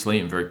family, obviously,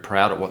 and very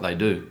proud of what they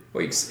do.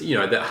 Well,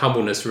 that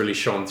humbleness really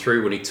shone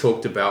through when he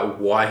talked about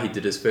why he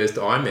did his first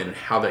Ironman and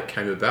how that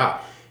came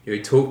about.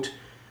 He talked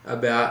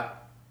about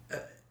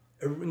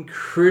an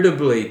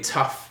incredibly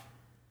tough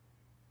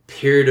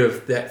period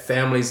of that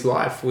family's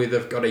life where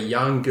they've got a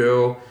young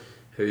girl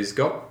who's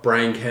got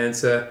brain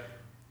cancer,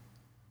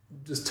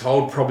 just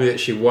told probably that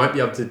she won't be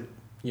able to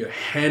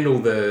handle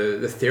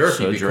the therapy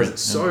surgery,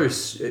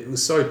 because it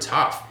was so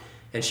tough.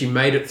 And she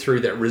made it through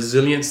that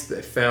resilience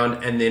they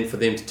found, and then for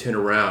them to turn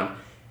around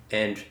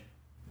and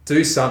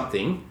do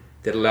something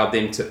that allowed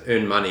them to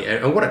earn money.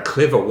 And what a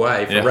clever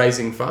way for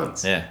raising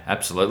funds. Yeah,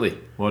 absolutely.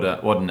 What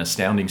an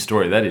astounding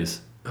story that is.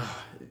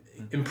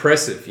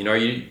 Impressive.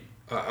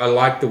 I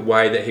like the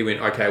way that he went,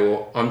 okay,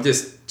 well, I'm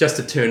just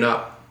to turn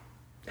up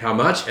how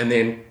much, and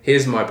then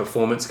here's my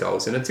performance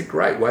goals. And it's a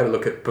great way to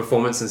look at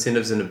performance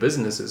incentives in a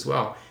business as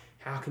well.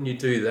 How can you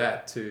do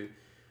that to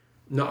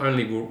not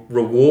only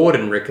reward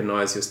and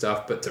recognize your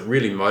staff, but to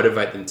really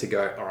motivate them to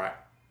go, all right,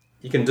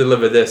 you can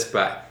deliver this,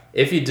 but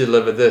if you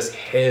deliver this,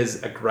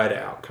 here's a greater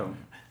outcome.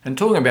 And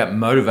talking about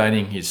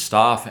motivating his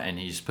staff and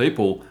his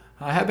people,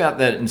 how about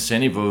that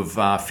incentive of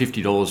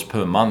 $50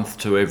 per month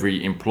to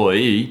every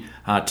employee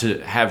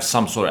to have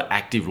some sort of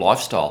active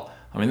lifestyle?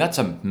 I mean, that's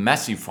a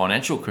massive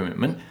financial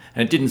commitment,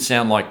 and it didn't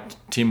sound like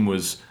Tim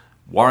was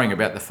worrying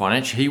about the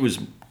financial. He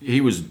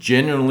was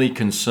genuinely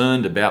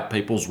concerned about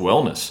people's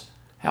wellness.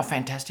 How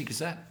fantastic is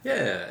that?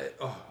 Yeah,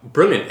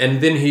 brilliant.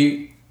 And then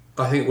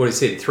I think what he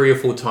said, 3 or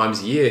 4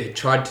 times a year, he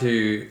tried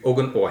to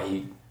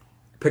he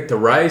picked a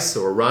race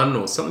or a run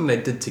or something they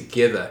did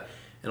together.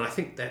 And I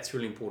think that's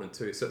really important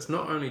too. So it's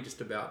not only just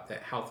about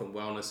that health and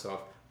wellness of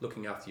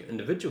looking after your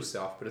individual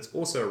self, but it's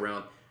also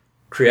around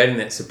creating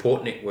that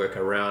support network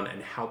around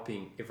and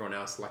helping everyone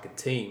else like a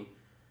team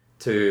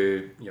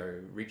to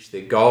reach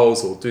their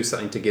goals or do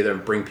something together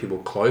and bring people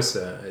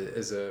closer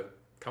as a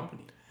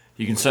company.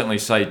 You can certainly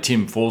say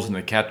Tim falls in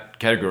the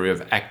category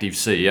of active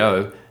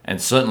CEO,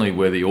 and certainly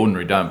where the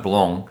ordinary don't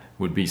belong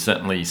would be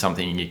certainly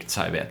something you could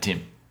say about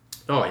Tim.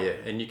 Oh yeah,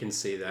 and you can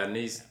see that, and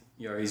he's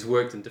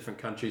worked in different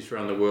countries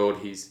around the world.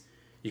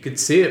 You could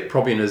see it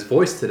probably in his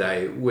voice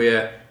today,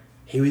 where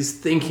he was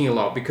thinking a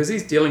lot because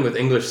he's dealing with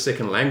English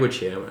second language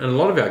here, and a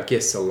lot of our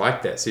guests are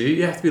like that. So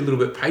you have to be a little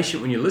bit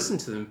patient when you listen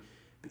to them.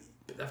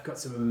 But they've got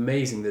some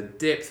the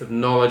depth of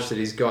knowledge that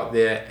he's got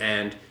there,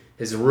 and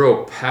his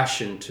real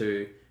passion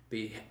to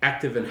be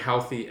active and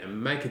healthy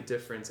and make a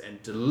difference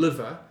and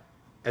deliver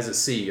as a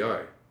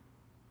CEO.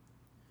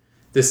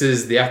 This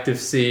is the Active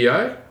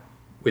CEO,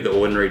 where the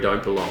ordinary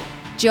don't belong.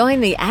 Join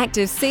the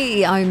Active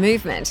CEO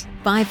movement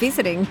by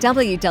visiting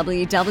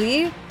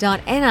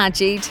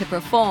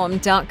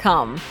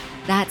www.nrg2perform.com.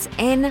 That's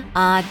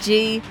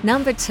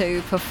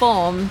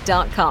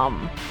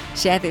NRG2perform.com.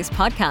 Share this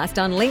podcast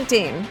on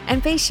LinkedIn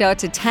and be sure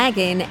to tag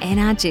in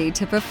NRG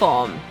to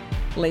Perform.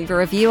 Leave a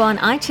review on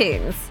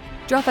iTunes.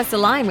 Drop us a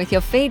line with your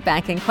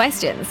feedback and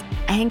questions,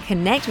 and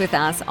connect with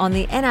us on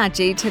the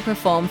NRG to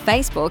Perform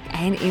Facebook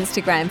and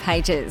Instagram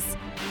pages.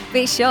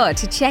 Be sure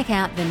to check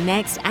out the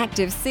next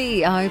Active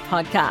CEO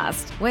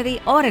podcast, where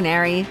the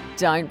ordinary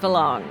don't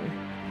belong.